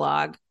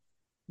dialogue,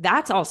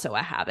 that's also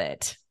a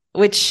habit,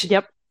 which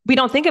Yep. we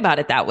don't think about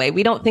it that way.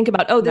 We don't think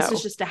about, oh, this is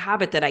No. just a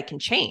habit that I can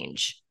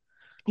change.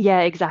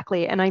 Yeah,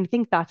 exactly. And I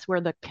think that's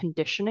where the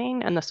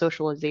conditioning and the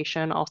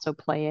socialization also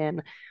play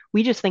in.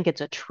 We just think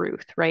it's a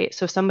truth, right?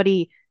 So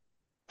somebody,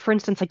 for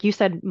instance, like you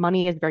said,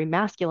 money is very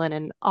masculine,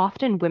 and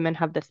often women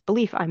have this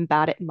belief I'm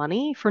bad at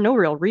money for no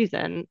real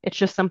reason. It's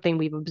just something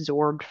we've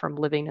absorbed from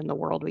living in the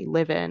world we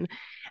live in.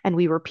 And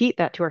we repeat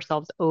that to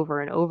ourselves over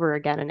and over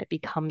again, and it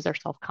becomes our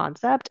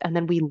self-concept. And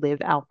then we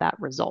live out that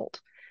result,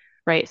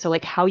 right? So,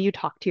 like how you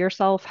talk to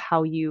yourself,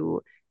 how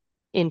you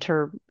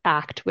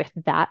interact with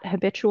that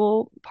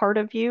habitual part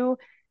of you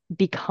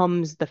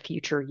becomes the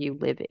future you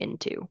live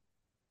into.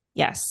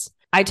 Yes.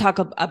 I talk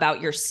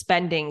about your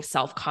spending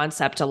self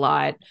concept a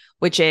lot,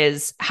 which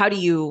is how do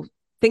you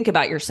think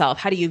about yourself?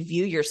 How do you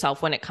view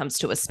yourself when it comes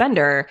to a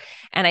spender?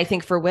 And I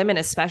think for women,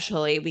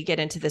 especially, we get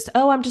into this,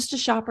 oh, I'm just a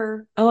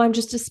shopper. Oh, I'm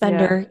just a Yeah.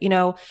 spender.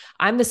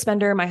 I'm the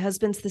spender. My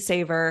husband's the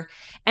saver.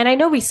 And I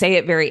know we say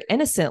it very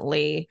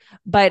innocently,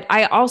 but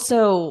I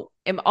also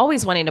am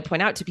always wanting to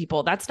point out to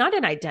people that's not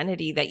an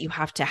identity that you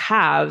have to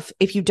have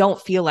if you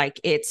don't feel like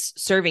it's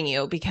serving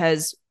you.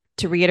 Because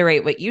to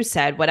reiterate what you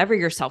said, whatever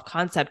your self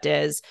concept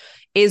is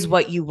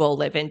what you will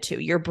live into.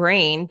 Your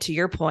brain, to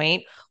your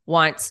point,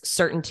 wants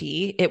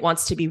certainty. It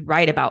wants to be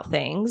right about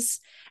things.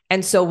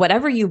 And so,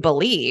 whatever you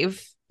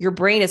believe, your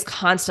brain is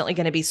constantly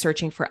going to be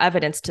searching for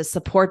evidence to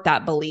support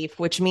that belief,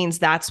 which means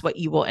that's what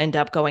you will end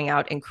up going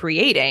out and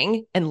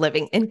creating and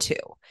living into,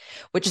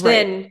 which Right.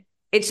 then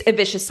it's a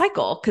vicious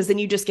cycle because then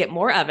you just get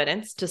more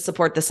evidence to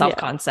support the self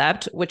Yeah.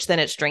 concept, which then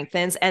it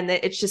strengthens. And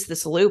it's just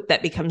this loop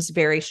that becomes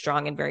very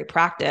strong and very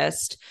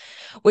practiced,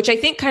 which I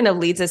think kind of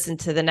leads us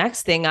into the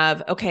next thing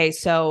of, okay,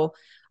 so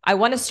I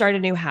want to start a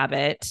new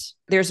habit.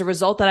 There's a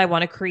result that I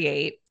want to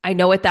create. I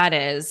know what that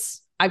is.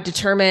 I've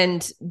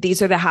determined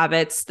these are the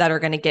habits that are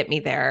going to get me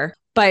there.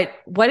 But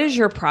what is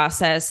your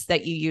process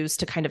that you use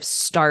to kind of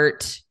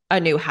start a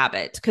new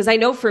habit? Because I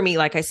know for me,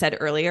 like I said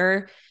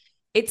earlier,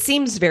 it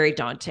seems very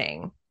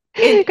daunting.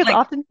 It Because like,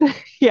 often,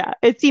 yeah,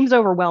 it seems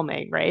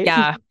overwhelming, right?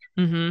 yeah.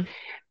 Mm-hmm.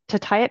 To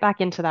tie it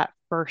back into that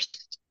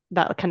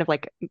kind of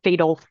like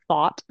fatal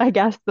thought, I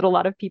guess, that a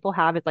lot of people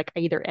have is like, I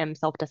either am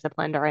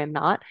self-disciplined or I am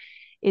not,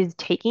 is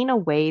taking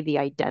away the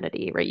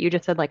identity, right? You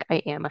just said, like, I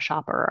am a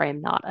shopper or I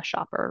am not a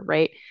shopper,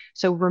 right?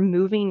 So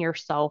removing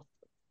yourself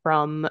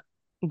from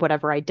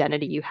whatever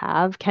identity you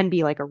have can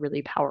be like a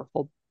really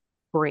powerful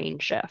brain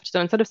shift.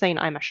 So instead of saying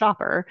I'm a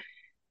shopper,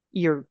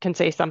 you can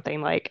say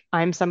something like,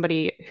 I'm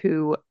somebody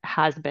who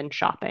has been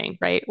shopping,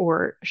 right?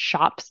 Or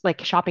shops,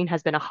 like shopping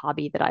has been a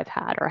hobby that I've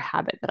had or a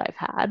habit that I've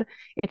had.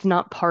 It's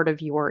not part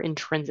of your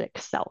intrinsic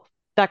self.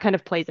 That kind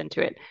of plays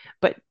into it.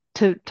 But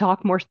to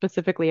talk more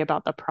specifically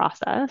about the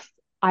process,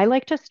 I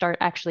like to start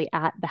actually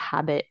at the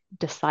habit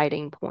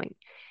deciding point.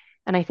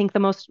 And I think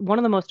one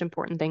of the most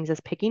important things is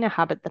picking a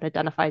habit that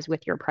identifies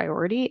with your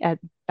priority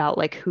about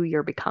like who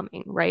you're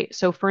becoming, right?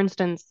 So for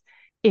instance,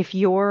 if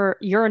you're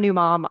a new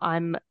mom,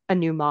 I'm a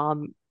new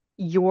mom,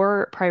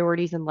 your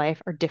priorities in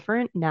life are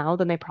different now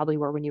than they probably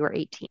were when you were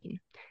 18.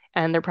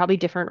 And they're probably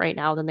different right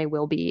now than they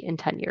will be in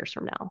 10 years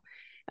from now.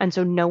 And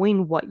so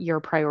knowing what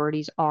your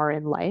priorities are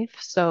in life.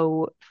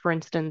 So for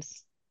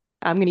instance,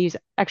 I'm going to use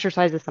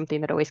exercise as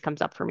something that always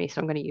comes up for me.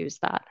 So I'm going to use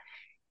that.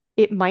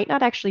 It might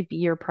not actually be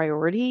your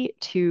priority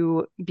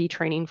to be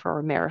training for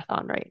a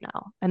marathon right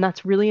now. And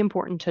that's really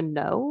important to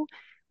know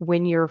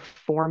when you're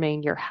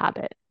forming your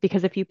habit.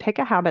 Because if you pick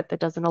a habit that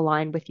doesn't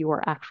align with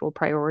your actual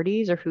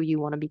priorities or who you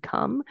want to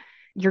become,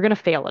 you're going to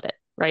fail at it,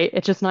 right?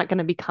 It's just not going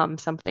to become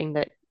something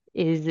that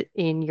is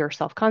in your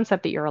self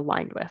concept that you're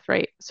aligned with,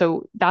 right?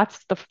 So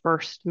that's the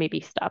first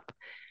maybe step.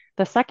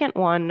 The second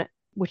one,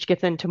 which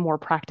gets into more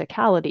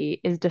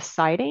practicality, is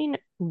deciding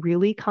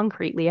really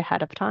concretely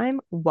ahead of time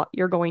what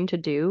you're going to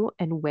do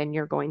and when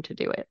you're going to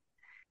do it.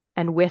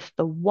 And with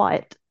the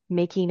what,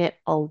 making it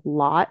a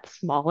lot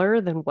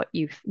smaller than what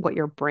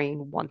your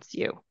brain wants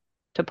you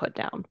to put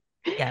down.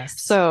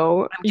 Yes.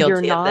 So I'm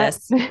you're guilty of not,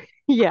 this.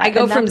 yeah, I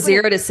go and from that's when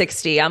it, 0 to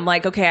 60. I'm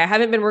like, okay, I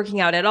haven't been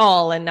working out at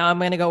all. And now I'm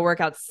going to go work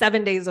out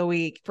 7 days a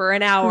week for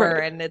an hour.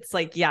 right. And it's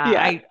like, yeah,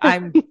 Yeah.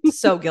 I'm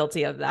so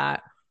guilty of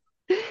that.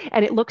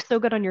 And it looks so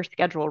good on your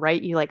schedule,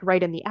 right? You like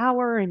write in the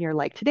hour and you're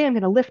like, today I'm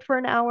going to lift for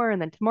an hour.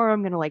 And then tomorrow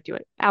I'm going to like do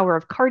an hour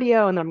of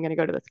cardio. And then I'm going to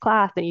go to this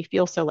class. And you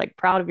feel so like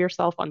proud of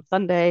yourself on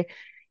Sunday.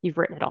 You've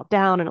written it all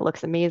down and it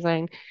looks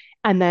amazing.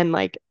 And then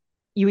like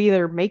you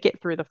either make it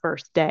through the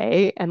first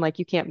day and like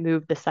you can't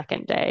move the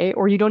second day,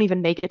 or you don't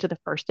even make it to the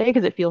first day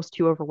because it feels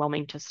too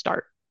overwhelming to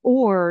start.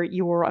 Or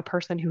you're a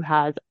person who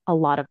has a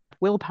lot of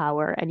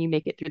willpower and you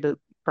make it through the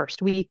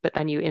first week, but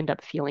then you end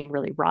up feeling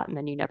really rotten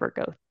and you never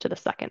go to the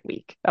second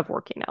week of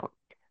working out.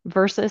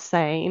 Versus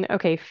saying,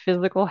 okay,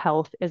 physical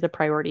health is a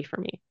priority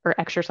for me, or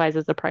exercise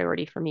is a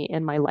priority for me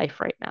in my life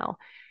right now.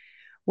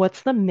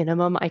 What's the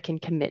minimum I can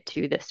commit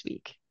to this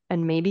week?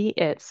 And maybe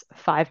it's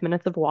 5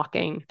 minutes of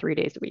walking 3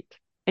 days a week.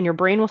 And your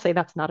brain will say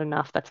that's not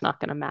enough, that's not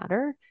going to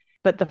matter.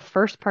 But the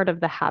first part of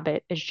the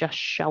habit is just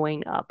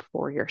showing up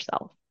for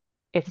yourself.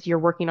 It's you're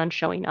working on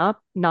showing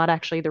up, not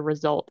actually the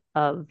result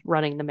of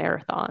running the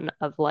marathon,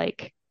 of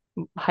like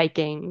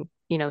hiking,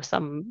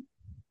 some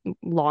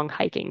long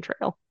hiking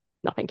trail.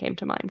 Nothing came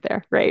to mind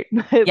there, right?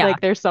 Yeah.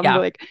 Like there's some Yeah.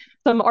 like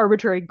some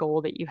arbitrary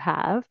goal that you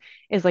have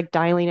is like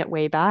dialing it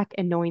way back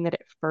and knowing that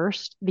at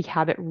first the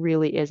habit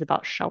really is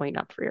about showing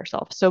up for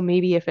yourself. So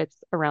maybe if it's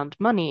around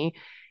money,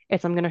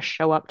 it's I'm going to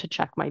show up to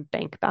check my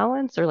bank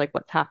balance or like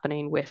what's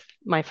happening with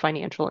my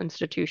financial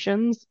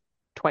institutions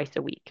twice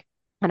a week.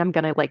 And I'm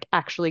going to like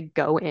actually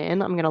go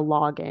in, I'm going to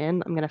log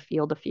in, I'm going to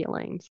feel the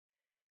feelings.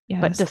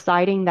 But Yes.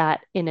 deciding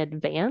that in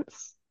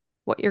advance,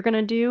 what you're going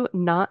to do,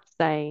 not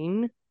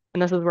saying,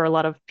 and this is where a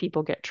lot of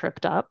people get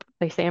tripped up.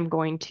 They say, I'm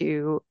going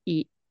to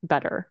eat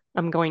better.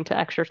 I'm going to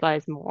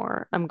exercise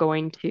more. I'm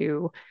going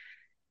to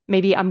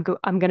maybe I'm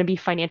going to be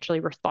financially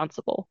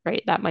responsible,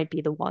 right? That might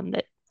be the one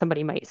that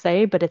somebody might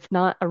say, but it's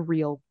not a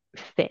real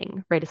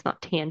thing, right? It's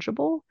not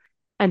tangible.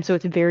 And so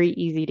it's very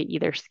easy to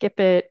either skip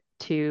it,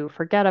 to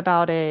forget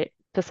about it,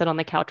 to sit on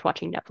the couch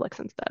watching Netflix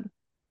instead.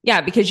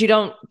 Yeah, because you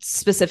don't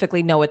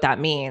specifically know what that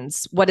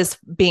means. What does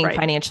being Right.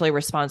 financially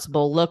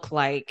responsible look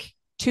like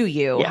to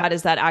you? Yeah, How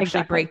does that actually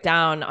exactly. break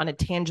down on a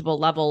tangible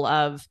level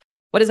of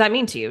what does that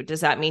mean to you?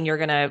 Does that mean you're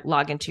going to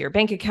log into your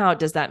bank account?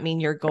 Does that mean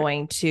you're Right.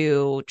 going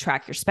to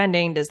track your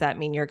spending? Does that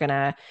mean you're going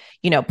to,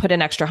 put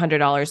an extra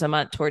 $100 a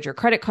month towards your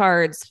credit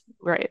cards?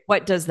 Right.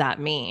 What does that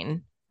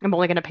mean? I'm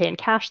only going to pay in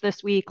cash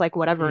this week, like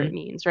whatever it Mhm.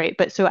 means, right?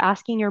 But so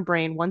asking your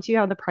brain once you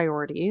have the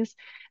priorities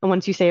and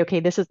once you say,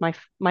 okay, this is my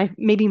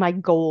maybe my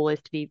goal is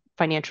to be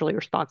financially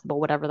responsible,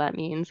 whatever that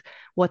means.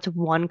 What's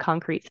one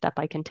concrete step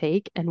I can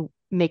take and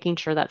making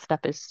sure that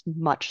step is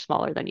much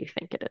smaller than you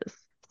think it is.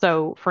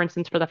 So, for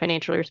instance, for the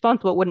financially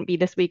responsible, it wouldn't be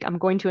this week, I'm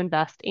going to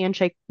invest and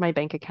check my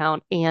bank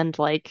account and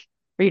like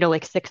or,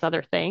 like six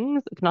other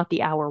things. It's not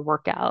the hour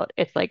workout.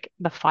 It's like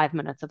the 5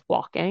 minutes of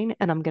walking,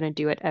 and I'm gonna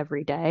do it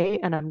every day,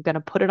 and I'm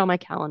gonna put it on my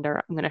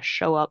calendar. I'm gonna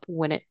show up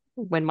when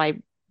my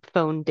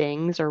phone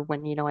dings or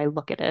when, I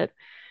look at it.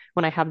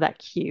 When I have that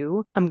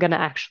cue, I'm gonna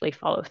actually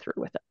follow through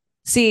with it.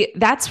 See,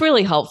 that's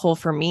really helpful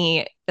for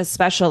me,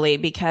 especially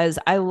because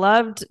I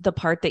loved the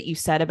part that you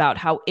said about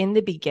how in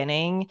the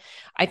beginning,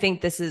 I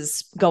think this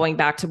is going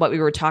back to what we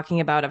were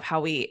talking about of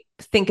how we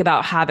think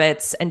about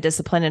habits and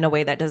discipline in a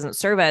way that doesn't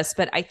serve us.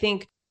 But I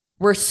think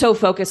we're so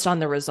focused on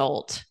the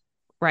result,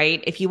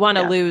 right? If you want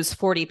to Yeah, lose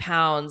 40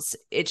 pounds,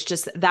 it's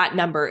just that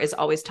number is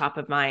always top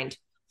of mind.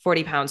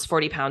 40 pounds,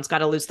 got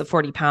to lose the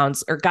 40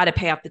 pounds or got to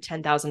pay off the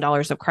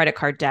 $10,000 of credit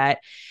card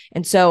debt.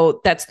 And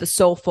so that's the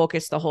sole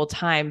focus the whole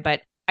time.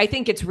 But I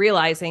think it's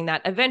realizing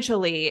that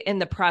eventually in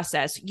the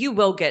process, you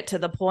will get to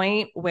the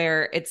point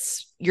where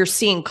you're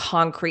seeing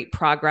concrete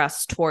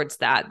progress towards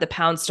that. The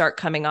pounds start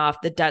coming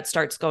off, the debt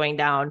starts going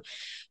down.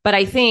 But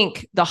I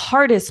think the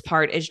hardest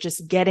part is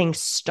just getting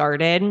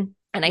started.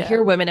 And I yeah,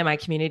 hear women in my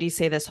community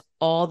say this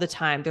all the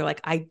time. They're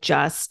like, I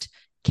just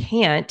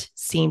can't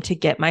seem to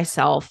get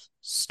myself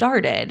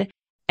started.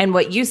 And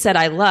what you said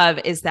I love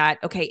is that,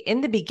 okay,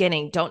 in the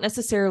beginning, don't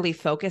necessarily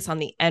focus on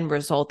the end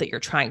result that you're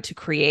trying to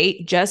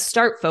create. Just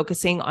start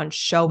focusing on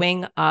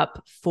showing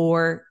up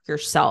for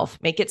yourself.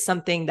 Make it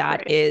something that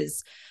right.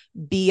 is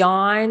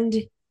beyond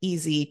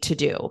easy to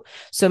do.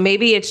 So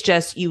maybe it's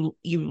just you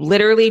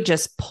literally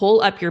just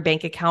pull up your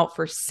bank account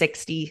for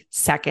 60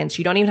 seconds.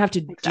 You don't even have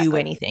to do Exactly.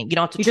 anything. You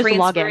don't have to You just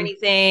log transfer in.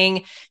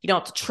 anything. You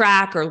don't have to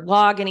track or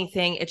log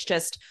anything. It's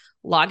just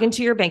log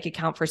into your bank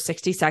account for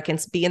 60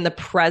 seconds, be in the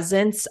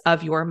presence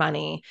of your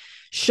money,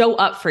 show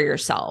up for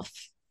yourself,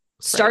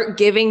 Right, start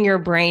giving your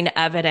brain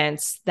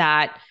evidence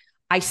that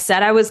I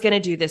said I was going to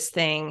do this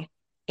thing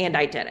and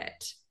I did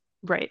it.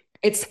 right.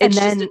 It's And it's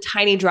just a then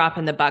tiny drop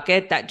in the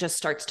bucket that just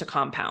starts to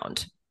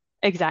compound.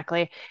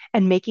 exactly.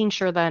 And making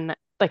sure then,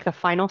 like the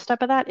final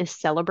step of that is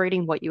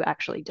celebrating what you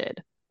actually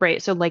did,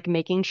 right? So like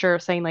making sure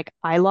saying like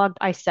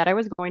I said I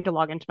was going to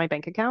log into my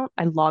bank account.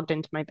 I logged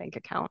into my bank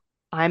account.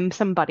 I'm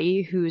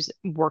somebody who's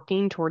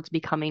working towards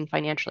becoming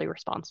financially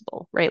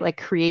responsible, right?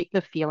 Like create the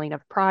feeling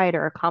of pride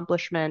or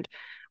accomplishment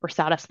or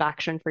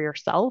satisfaction for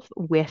yourself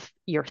with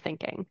your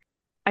thinking.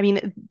 I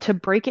mean, to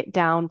break it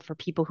down for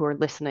people who are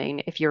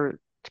listening, if you're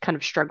kind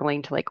of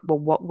struggling to like, well,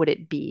 what would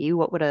it be?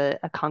 What would a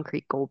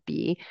concrete goal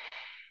be?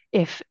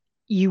 If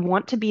you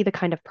want to be the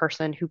kind of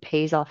person who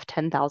pays off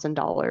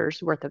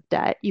 $10,000 worth of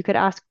debt, you could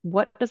ask,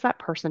 what does that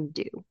person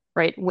do?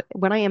 Right?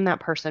 When I am that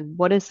person,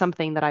 what is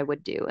something that I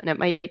would do? And it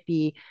might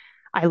be,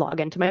 I log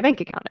into my bank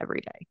account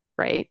every day,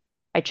 right?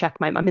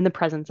 I'm in the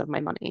presence of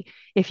my money.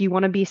 If you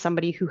want to be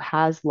somebody who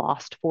has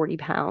lost 40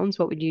 pounds,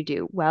 what would you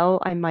do?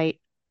 Well, I might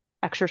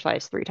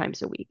exercise 3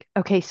 times a week.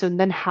 Okay, so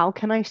then how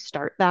can I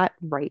start that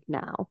right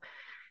now?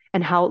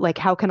 And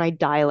how can I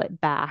dial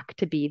it back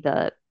to be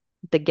the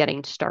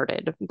getting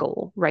started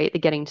goal, right? The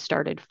getting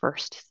started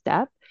first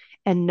step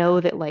and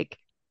know that like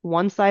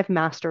once I've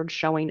mastered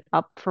showing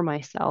up for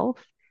myself,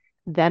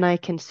 then I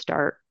can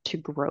start to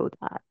grow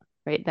that,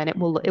 right? Then it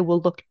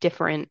will look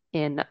different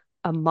in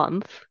a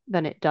month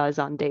than it does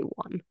on day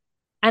one.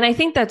 And I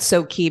think that's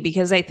so key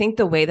because I think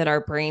the way that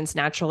our brains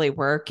naturally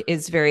work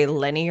is very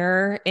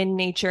linear in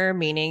nature,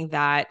 meaning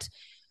that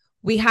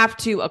we have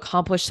to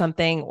accomplish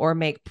something or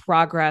make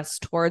progress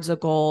towards a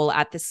goal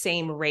at the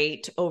same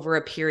rate over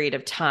a period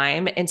of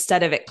time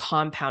instead of it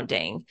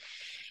compounding.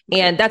 Right.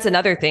 And that's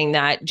another thing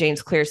that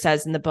James Clear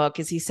says in the book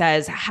is he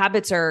says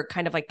habits are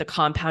kind of like the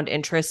compound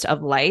interest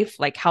of life,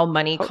 like how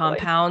money Totally.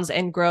 compounds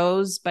and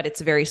grows, but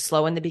it's very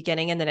slow in the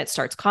beginning and then it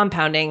starts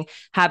compounding.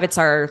 Habits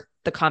are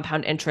the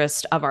compound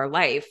interest of our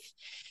life.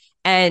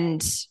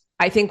 And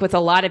I think with a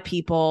lot of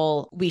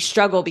people, we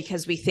struggle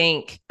because we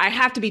think I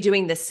have to be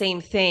doing the same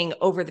thing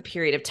over the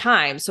period of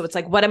time. So it's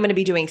like what I'm going to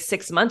be doing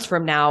 6 months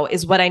from now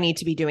is what I need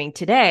to be doing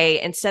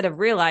today, instead of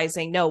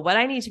realizing, no, what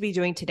I need to be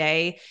doing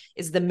today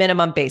is the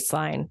minimum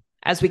baseline,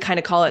 as we kind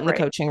of call it in the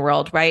Right. coaching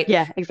world, right?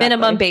 Yeah,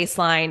 Minimum exactly.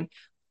 baseline.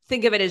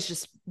 Think of it as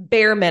just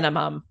bare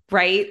minimum,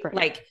 right? Right.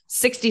 Like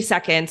 60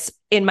 seconds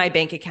in my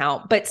bank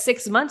account. But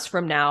 6 months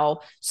from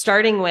now,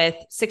 starting with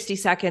 60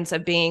 seconds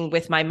of being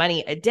with my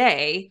money a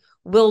day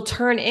will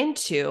turn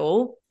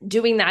into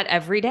doing that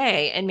every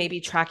day and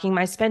maybe tracking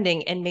my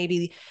spending and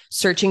maybe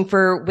searching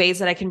for ways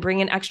that I can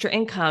bring in extra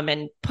income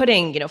and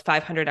putting,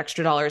 500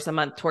 extra dollars a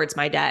month towards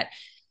my debt.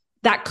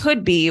 That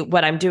could be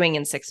what I'm doing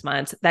in 6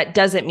 months. That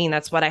doesn't mean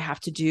that's what I have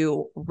to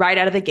do right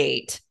out of the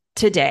gate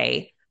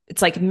today.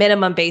 It's like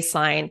minimum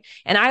baseline.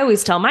 And I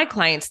always tell my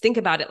clients, think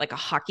about it like a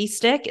hockey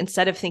stick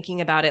instead of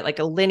thinking about it like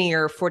a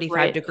linear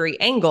 45-degree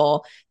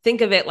angle. Think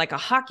of it like a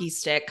hockey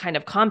stick, kind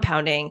of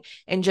compounding.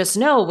 And just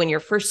know when you're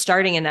first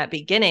starting in that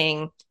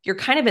beginning, you're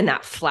kind of in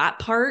that flat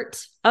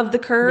part of the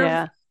curve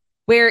Yeah.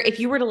 where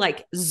if you were to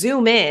like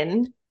zoom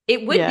in,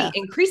 it would be Yeah.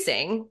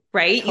 increasing,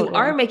 right? You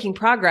are Totally. making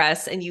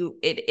progress and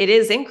it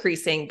is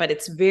increasing, but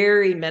it's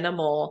very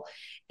minimal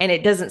and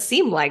it doesn't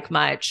seem like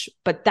much,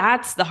 but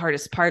that's the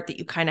hardest part that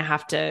you kind of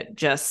have to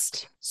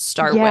just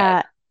start with.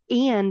 Yeah.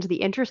 And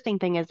the interesting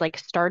thing is like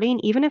starting,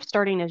 even if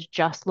starting is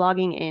just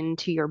logging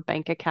into your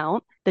bank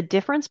account, the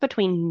difference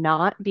between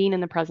not being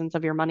in the presence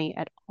of your money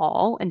at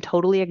all and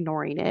totally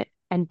ignoring it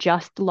and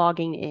just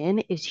logging in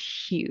is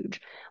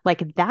huge.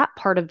 Like that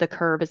part of the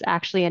curve is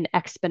actually an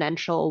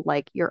exponential,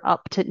 like you're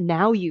up to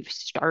now you've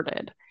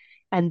started.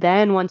 And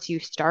then once you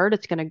start,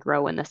 it's going to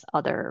grow in this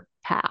other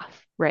path,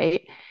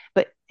 right?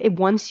 But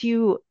once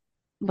you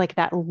like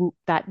that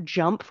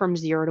jump from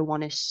 0 to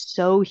 1 is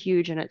so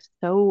huge and it's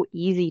so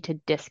easy to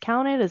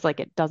discount it as like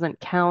it doesn't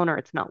count or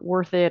it's not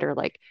worth it or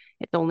like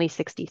it's only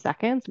 60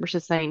 seconds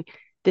versus saying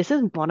this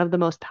is one of the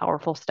most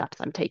powerful steps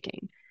I'm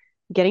taking.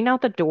 Getting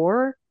out the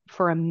door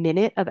for a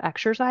minute of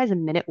exercise, a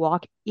minute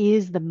walk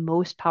is the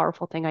most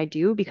powerful thing I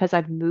do because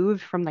I've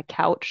moved from the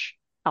couch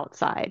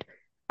outside.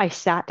 I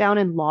sat down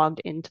and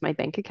logged into my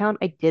bank account.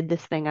 I did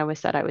this thing I was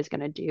said I was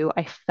going to do.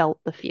 I felt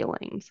the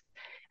feelings.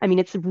 I mean,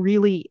 it's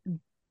really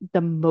the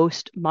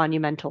most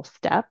monumental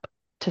step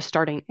to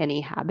starting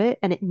any habit,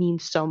 and it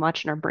means so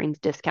much, and our brains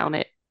discount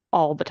it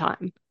all the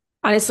time.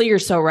 Honestly, you're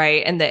so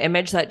right. And the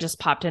image that just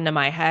popped into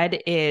my head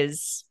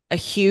is a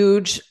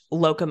huge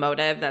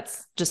locomotive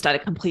that's just at a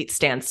complete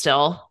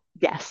standstill.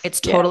 Yes. It's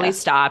totally Yeah.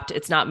 stopped.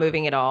 It's not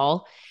moving at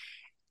all.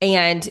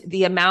 And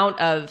the amount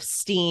of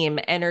steam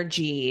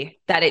energy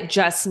that it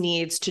just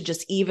needs to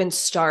just even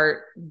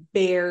start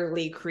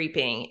barely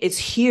creeping is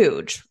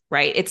huge,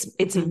 right?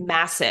 It's Hmm.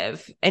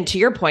 massive. And to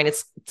your point,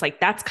 it's like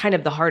that's kind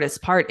of the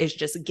hardest part is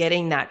just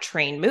getting that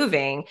train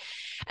moving.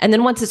 And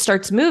then once it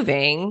starts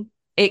moving,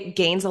 it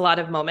gains a lot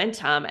of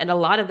momentum and a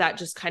lot of that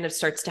just kind of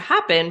starts to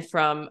happen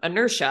from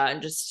inertia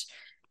and just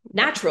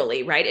Yeah.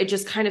 naturally, right? It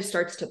just kind of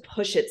starts to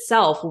push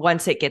itself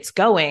once it gets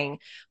going.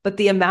 But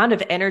the amount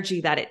of energy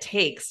that it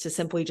takes to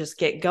simply just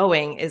get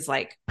going is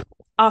like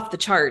off the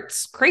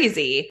charts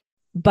crazy.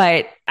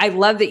 But I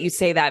love that you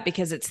say that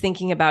because it's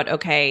thinking about,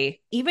 okay,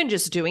 even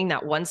just doing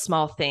that one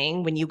small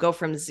thing, when you go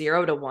from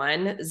 0 to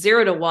 1,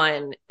 0 to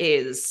 1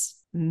 is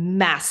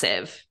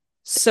massive.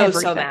 So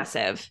Everything.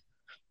 massive.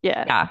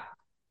 Yeah. Yeah.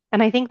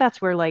 And I think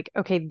that's where like,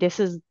 okay, this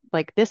is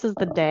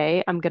the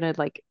day I'm gonna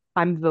like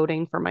I'm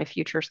voting for my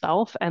future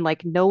self and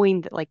like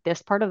knowing that like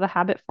this part of the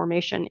habit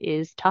formation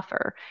is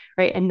tougher,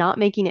 right? And not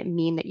making it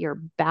mean that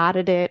you're bad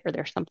at it or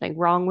there's something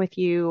wrong with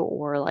you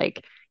or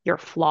like you're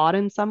flawed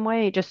in some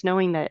way. Just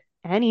knowing that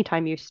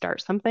anytime you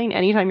start something,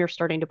 anytime you're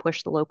starting to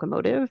push the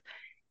locomotive,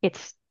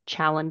 it's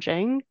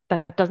challenging.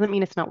 That doesn't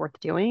mean it's not worth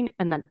doing,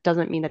 and that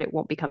doesn't mean that it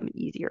won't become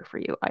easier for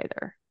you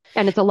either.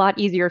 And it's a lot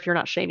easier if you're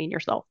not shaming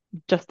yourself,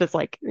 just as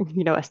like,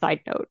 a side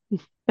note.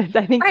 I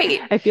think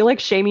Right. I feel like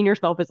shaming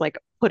yourself is like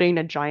putting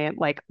a giant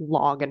like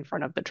log in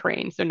front of the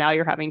train. So now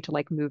you're having to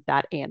like move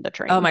that and the Oh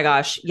train. my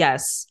gosh.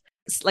 Yes.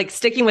 Like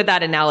sticking with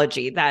that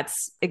analogy,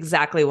 that's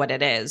exactly what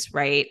it is,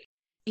 right?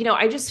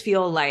 I just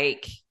feel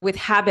like with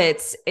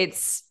habits,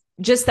 it's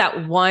just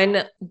that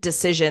one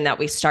decision that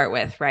we start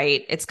with,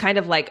 right? It's kind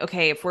of like,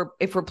 okay, if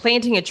we're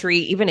planting a tree,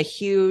 even a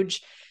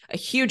huge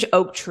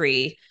oak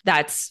tree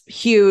that's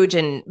huge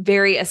and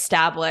very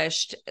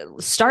established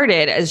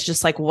started as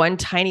just like one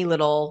tiny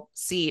little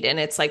seed and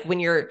it's like when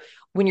you're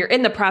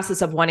in the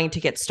process of wanting to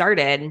get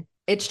started,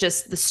 it's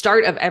just the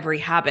start of every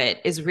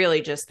habit is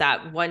really just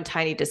that one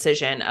tiny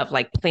decision of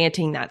like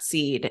planting that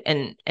seed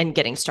and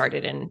getting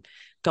started and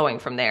going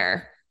from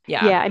there.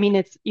 Yeah. Yeah, I mean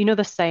it's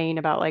the saying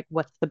about like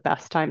what's the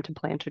best time to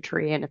plant a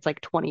tree and it's like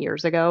 20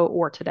 years ago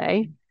or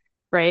today,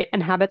 right?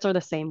 And habits are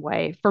the same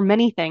way. For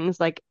many things,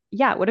 like,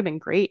 yeah, it would have been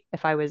great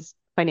if I was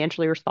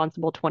financially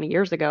responsible 20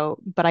 years ago,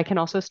 but I can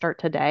also start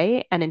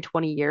today. And in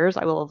 20 years,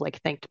 I will have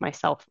like thanked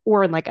myself,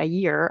 or in like a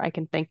year, I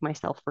can thank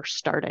myself for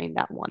starting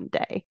that one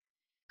day.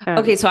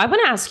 Okay, Um, so I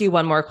want to ask you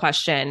one more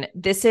question.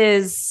 This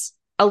is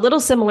a little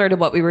similar to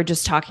what we were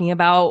just talking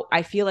about.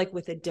 I feel like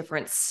with a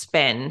different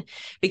spin,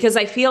 because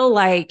I feel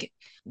like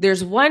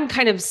there's one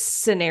kind of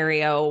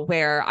scenario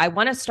where I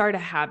want to start a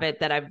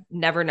habit that I've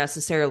never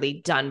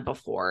necessarily done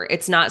before.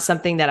 It's not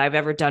something that I've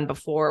ever done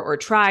before or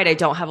tried. I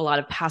don't have a lot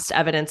of past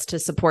evidence to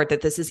support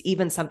that this is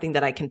even something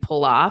that I can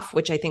pull off,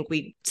 which I think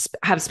we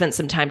have spent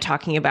some time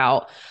talking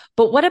about.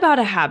 But what about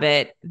a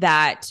habit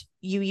that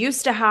you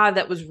used to have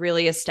that was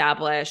really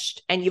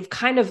established and you've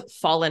kind of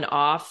fallen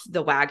off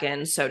the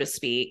wagon, so to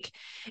speak,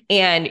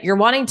 and you're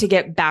wanting to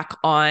get back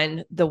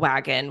on the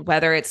wagon,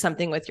 whether it's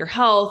something with your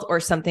health or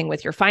something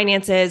with your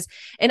finances?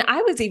 And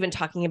I was even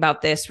talking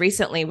about this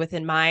recently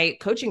within my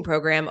coaching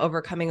program,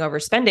 Overcoming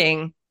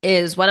Overspending,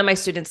 is one of my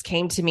students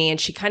came to me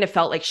and she kind of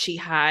felt like she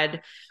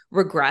had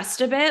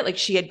regressed a bit, like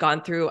she had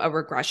gone through a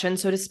regression,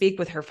 so to speak,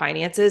 with her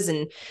finances.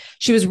 And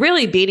she was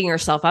really beating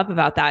herself up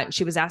about that. And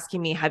she was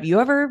asking me, have you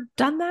ever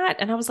done that?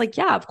 And I was like,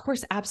 yeah, of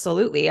course,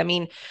 absolutely. I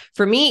mean,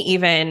 for me,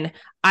 even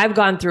I've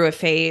gone through a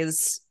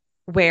phase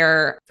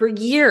where for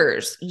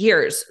years,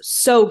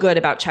 so good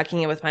about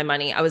checking in with my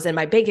money. I was in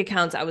my bank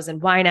accounts. I was in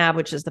YNAB,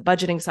 which is the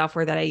budgeting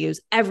software that I use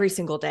every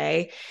single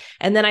day.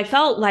 And then I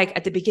felt like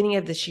at the beginning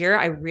of this year,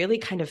 I really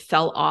kind of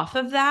fell off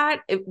of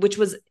that, which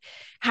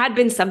had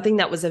been something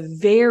that was a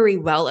very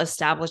well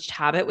established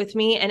habit with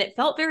me. And it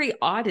felt very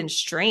odd and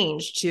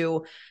strange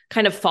to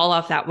kind of fall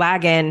off that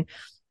wagon.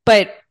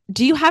 But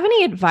do you have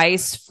any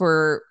advice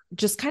for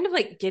just kind of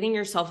like getting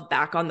yourself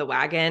back on the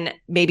wagon?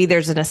 Maybe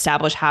there's an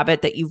established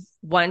habit that you've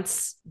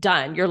once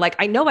done. You're like,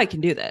 I know I can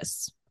do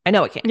this. I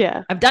know I can.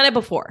 yeah. I've done it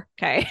before.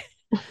 Okay.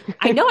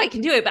 I know I can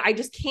do it, but I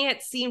just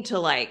can't seem to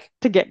like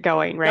To get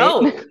going, right?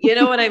 go. You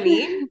know what I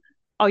mean?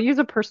 I'll use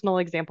a personal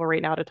example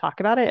right now to talk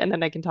about it, and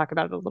then I can talk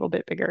about it a little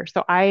bit bigger.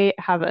 So I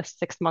have a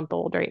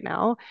 6-month-old right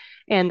now,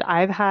 and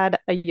I've had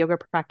a yoga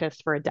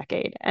practice for a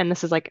decade. And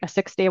this is like a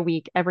 6 day a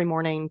week, every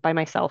morning by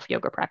myself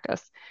yoga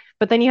practice.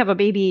 But then you have a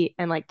baby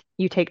and like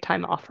you take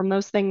time off from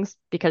those things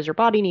because your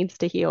body needs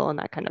to heal and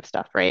that kind of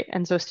stuff, right?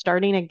 And so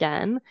starting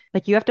again,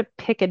 like you have to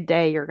pick a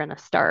day you're going to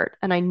start.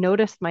 And I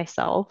noticed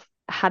myself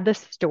had this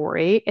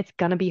story, it's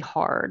going to be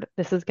hard.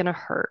 This is going to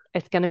hurt.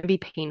 It's going to be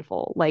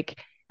painful. Like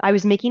I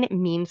was making it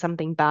mean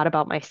something bad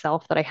about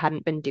myself that I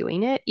hadn't been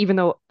doing it, even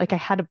though like I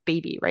had a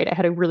baby, right? I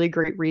had a really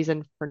great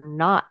reason for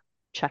not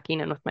checking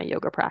in with my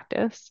yoga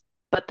practice.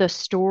 But the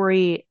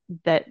story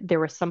that there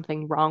was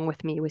something wrong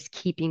with me was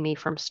keeping me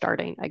from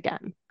starting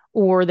again,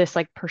 or this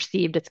like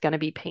perceived it's going to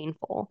be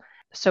painful.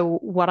 So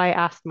what I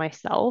asked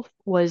myself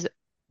was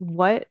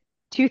what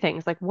two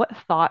things, like what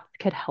thought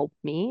could help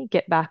me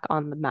get back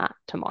on the mat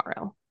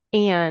tomorrow?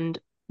 And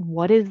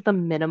what is the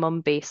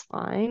minimum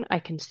baseline I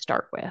can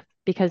start with?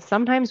 Because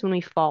sometimes when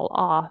we fall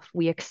off,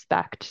 we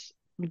expect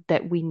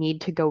that we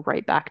need to go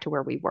right back to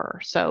where we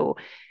were. So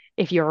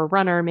if you're a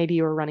runner, maybe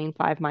you were running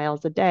 5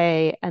 miles a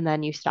day and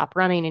then you stop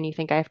running and you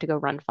think I have to go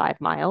run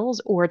 5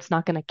 miles, or it's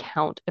not going to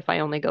count if I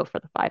only go for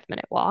the 5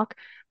 minute walk,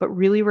 but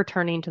really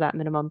returning to that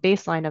minimum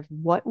baseline of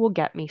what will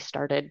get me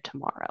started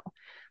tomorrow.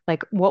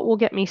 Like what will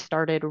get me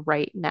started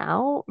right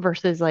now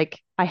versus like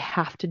I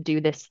have to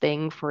do this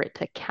thing for it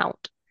to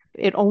count.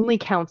 It only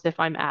counts if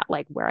I'm at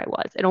like where I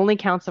was. It only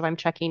counts if I'm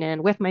checking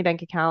in with my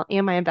bank account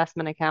and my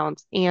investment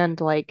accounts and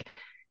like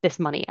this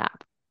money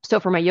app. So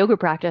for my yoga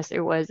practice,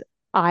 it was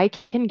I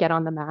can get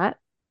on the mat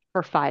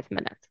for 5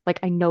 minutes. Like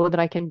I know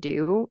that I can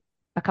do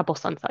a couple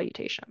sun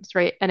salutations,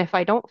 right? And if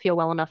I don't feel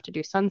well enough to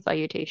do sun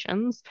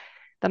salutations,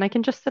 then I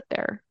can just sit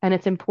there. And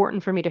it's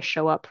important for me to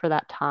show up for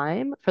that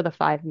time, for the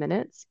 5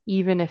 minutes,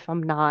 even if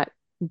I'm not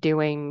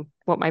doing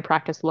what my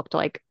practice looked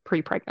like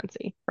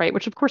pre-pregnancy, right?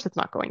 Which of course it's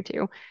not going to.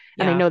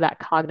 And I Yeah. know that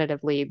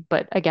cognitively,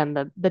 but again,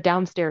 the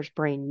downstairs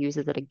brain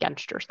uses it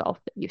against yourself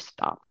that you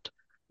stopped.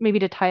 Maybe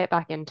to tie it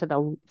back into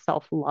the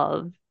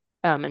self-love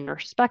and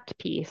respect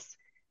piece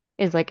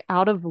is like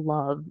out of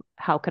love,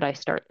 how could I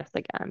start this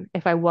again?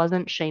 If I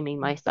wasn't shaming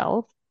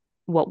myself,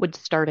 what would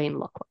starting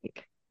look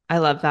like? I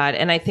love that.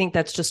 And I think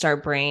that's just our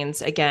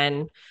brains,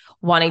 again,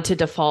 wanting to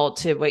default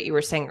to what you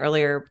were saying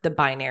earlier, the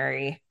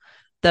binary,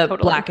 the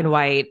Totally. black and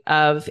white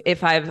of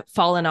if I've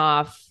fallen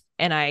off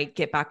and I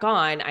get back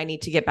on, I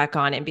need to get back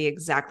on and be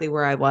exactly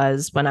where I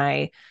was when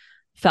I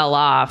fell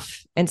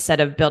off instead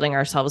of building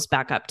ourselves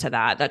back up to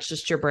that. That's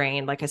just your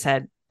brain. Like I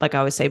said, like I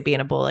always say, being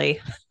a bully,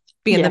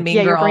 being the Yeah, mean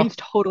yeah, your girl. brain's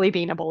totally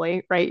being a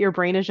bully, right? Your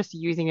brain is just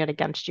using it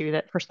against you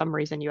that for some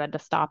reason you had to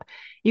stop.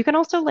 You can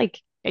also like,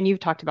 and you've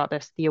talked about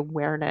this, the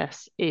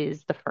awareness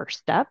is the first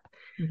step.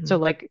 So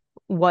Mhm. like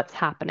what's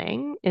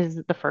happening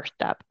is the first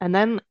step. And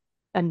then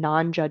a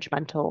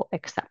non-judgmental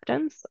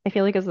acceptance, I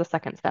feel like is the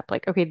second step.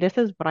 Like, okay, this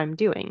is what I'm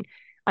doing.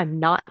 I'm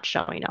not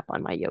showing up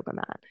on my yoga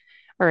mat.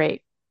 All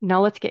right,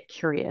 now let's get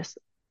curious.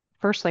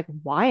 First, like,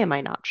 why am I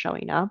not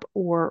showing up?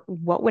 Or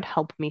what would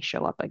help me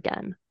show up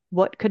again?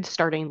 What could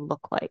starting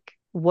look like?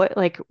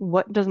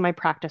 what does my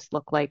practice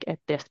look like at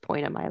this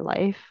point in my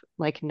life?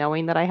 Like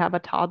knowing that I have a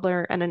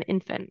toddler and an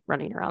infant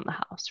running around the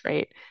house,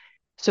 right?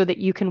 So that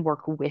you can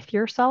work with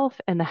yourself.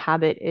 And the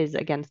habit is,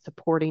 again,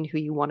 supporting who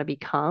you want to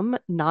become,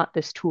 not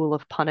this tool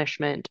of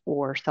punishment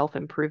or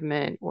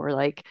self-improvement or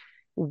like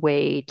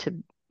way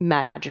to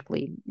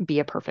magically be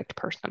a perfect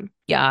person.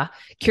 Yeah.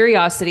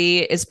 Curiosity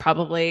is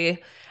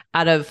probably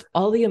out of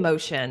all the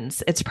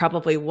emotions, it's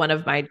probably one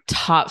of my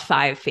top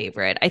five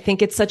favorite. I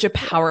think it's such a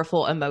Yeah.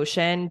 powerful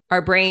emotion.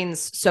 Our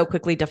brains so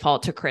quickly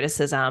default to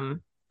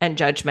criticism and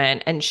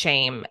judgment and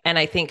shame. And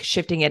I think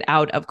shifting it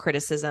out of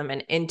criticism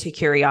and into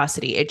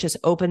curiosity, it just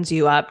opens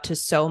you up to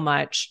so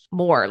much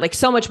more. Like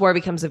so much more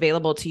becomes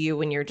available to you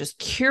when you're just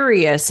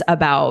curious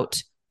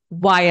about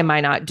why am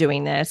I not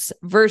doing this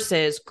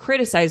versus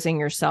criticizing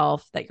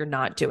yourself that you're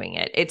not doing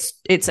it.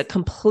 It's a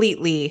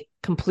completely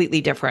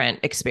different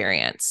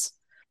experience.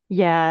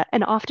 Yeah.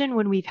 And often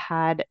when we've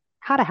had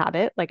a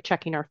habit, like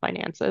checking our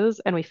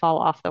finances, and we fall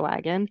off the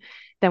wagon,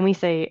 then we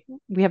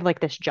have like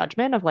this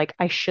judgment of like,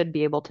 I should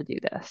be able to do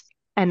this.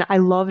 And I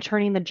love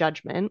turning the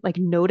judgment, like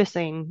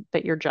noticing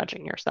that you're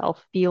judging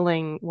yourself,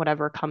 feeling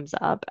whatever comes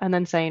up, and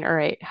then saying, all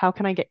right, how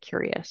can I get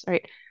curious? All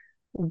right,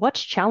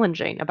 what's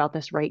challenging about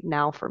this right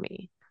now for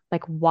me?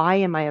 Like, why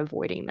am I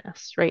avoiding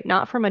this? Right?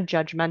 Not from a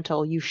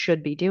judgmental, you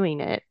should be doing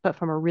it, but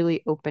from a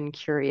really open,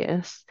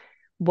 curious,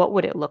 what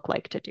would it look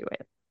like to do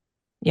it?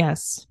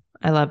 Yes,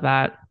 I love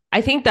that.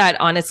 I think that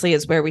honestly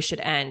is where we should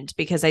end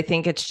because I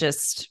think it's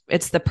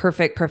the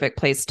perfect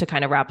place to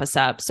kind of wrap us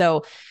up.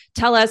 So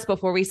tell us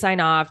before we sign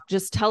off,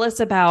 just tell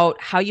us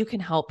about how you can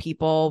help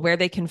people, where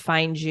they can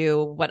find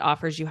you, what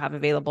offers you have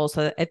available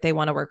so that if they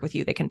want to work with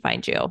you, they can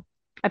find you.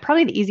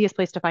 Probably the easiest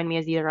place to find me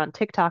is either on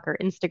TikTok or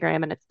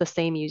Instagram, and it's the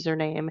same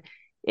username.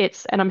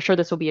 And I'm sure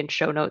this will be in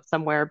show notes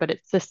somewhere, but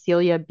it's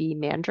Cecelia B.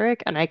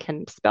 Mandryk, and I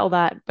can spell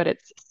that, but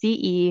it's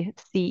Cecelia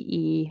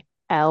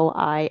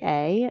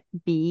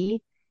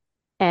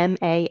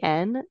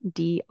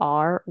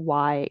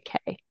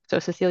So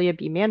Cecelia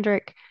B.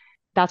 Mandryk,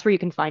 that's where you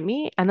can find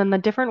me. And then the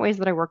different ways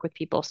that I work with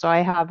people. So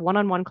I have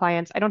one-on-one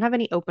clients. I don't have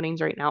any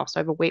openings right now, so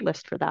I have a wait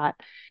list for that.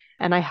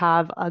 And I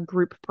have a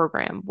group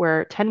program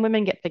where 10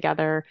 women get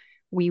together.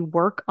 We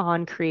work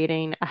on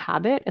creating a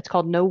habit. It's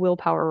called No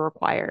Willpower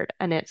Required,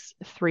 and it's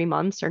 3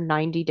 months or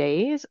 90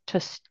 days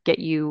to get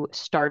you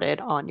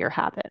started on your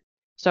habit.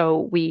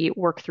 So we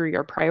work through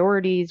your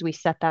priorities, we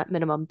set that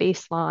minimum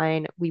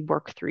baseline, we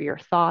work through your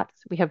thoughts.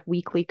 We have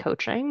weekly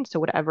coaching, so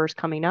whatever's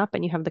coming up,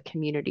 and you have the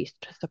communities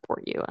to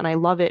support you. And I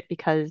love it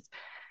because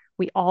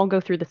we all go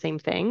through the same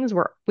things.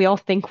 We all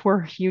think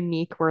we're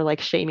unique. We're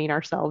like shaming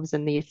ourselves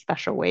in these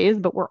special ways,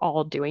 but we're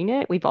all doing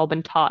it. We've all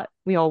been taught.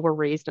 We all were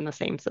raised in the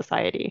same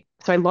society.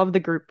 So I love the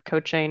group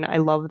coaching. I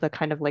love the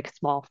kind of like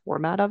small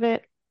format of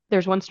it.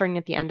 There's one starting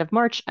at the end of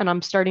March, and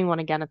I'm starting one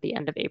again at the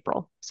end of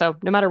April. So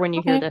no matter when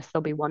you hear Okay. this,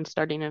 there'll be one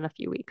starting in a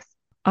few weeks.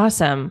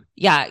 Awesome.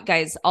 Yeah,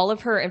 guys, all of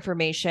her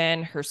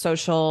information, her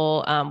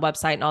social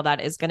website, and all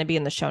that is going to be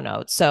in the show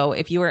notes. So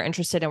if you are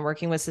interested in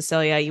working with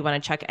Cecelia, you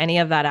want to check any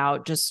of that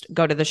out, just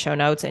go to the show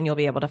notes and you'll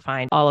be able to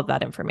find all of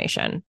that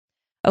information.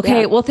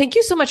 Okay. Yeah. Well, thank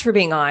you so much for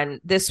being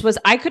on.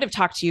 I could have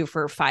talked to you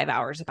for 5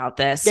 hours about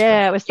this, but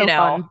Yeah, it was so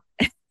fun.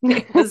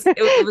 it was There's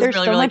really,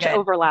 so really much good.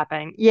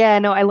 overlapping. Yeah,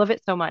 no, I love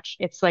it so much.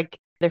 It's like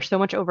there's so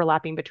much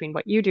overlapping between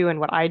what you do and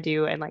what I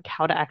do, and like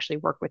how to actually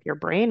work with your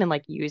brain and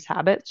like use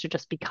habits to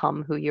just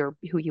become who you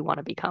want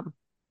to become.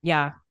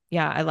 Yeah.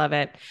 Yeah. I love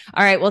it.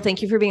 All right. Well,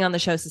 thank you for being on the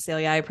show,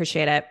 Cecelia. I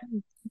appreciate it.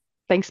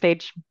 Thanks,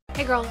 Paige.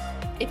 Hey, girl.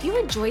 If you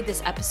enjoyed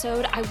this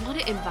episode, I want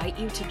to invite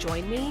you to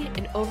join me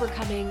in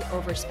Overcoming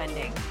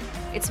Overspending.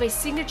 It's my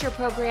signature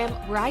program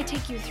where I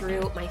take you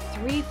through my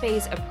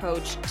 3-phase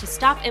approach to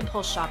stop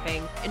impulse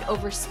shopping and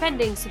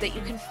overspending so that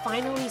you can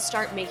finally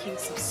start making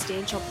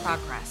substantial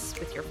progress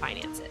with your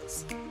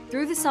finances.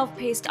 Through the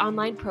self-paced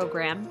online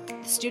program,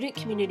 the student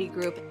community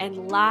group,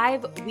 and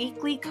live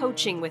weekly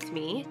coaching with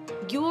me,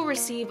 you will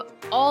receive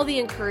all the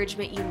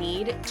encouragement you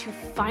need to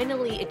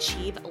finally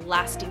achieve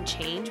lasting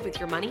change with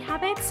your money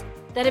habits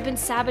that have been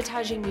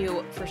sabotaging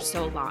you for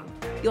so long.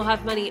 You'll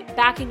have money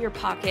back in your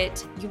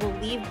pocket. You will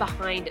leave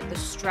behind the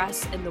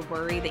stress and the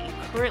worry that you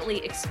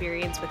currently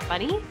experience with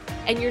money,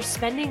 and your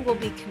spending will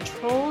be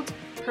controlled,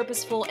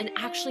 purposeful, and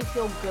actually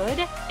feel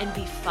good and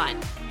be fun.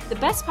 The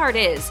best part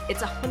is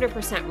it's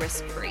 100%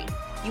 risk-free.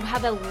 You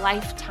have a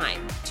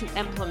lifetime to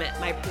implement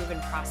my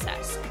proven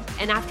process.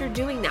 And after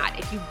doing that,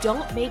 if you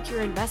don't make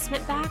your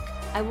investment back,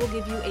 I will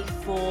give you a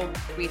full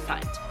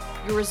refund.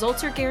 Your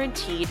results are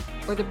guaranteed,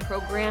 or the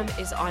program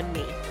is on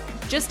me.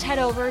 Just head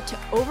over to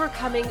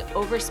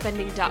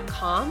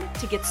overcomingoverspending.com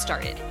to get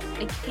started.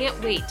 I can't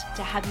wait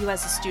to have you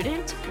as a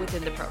student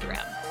within the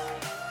program.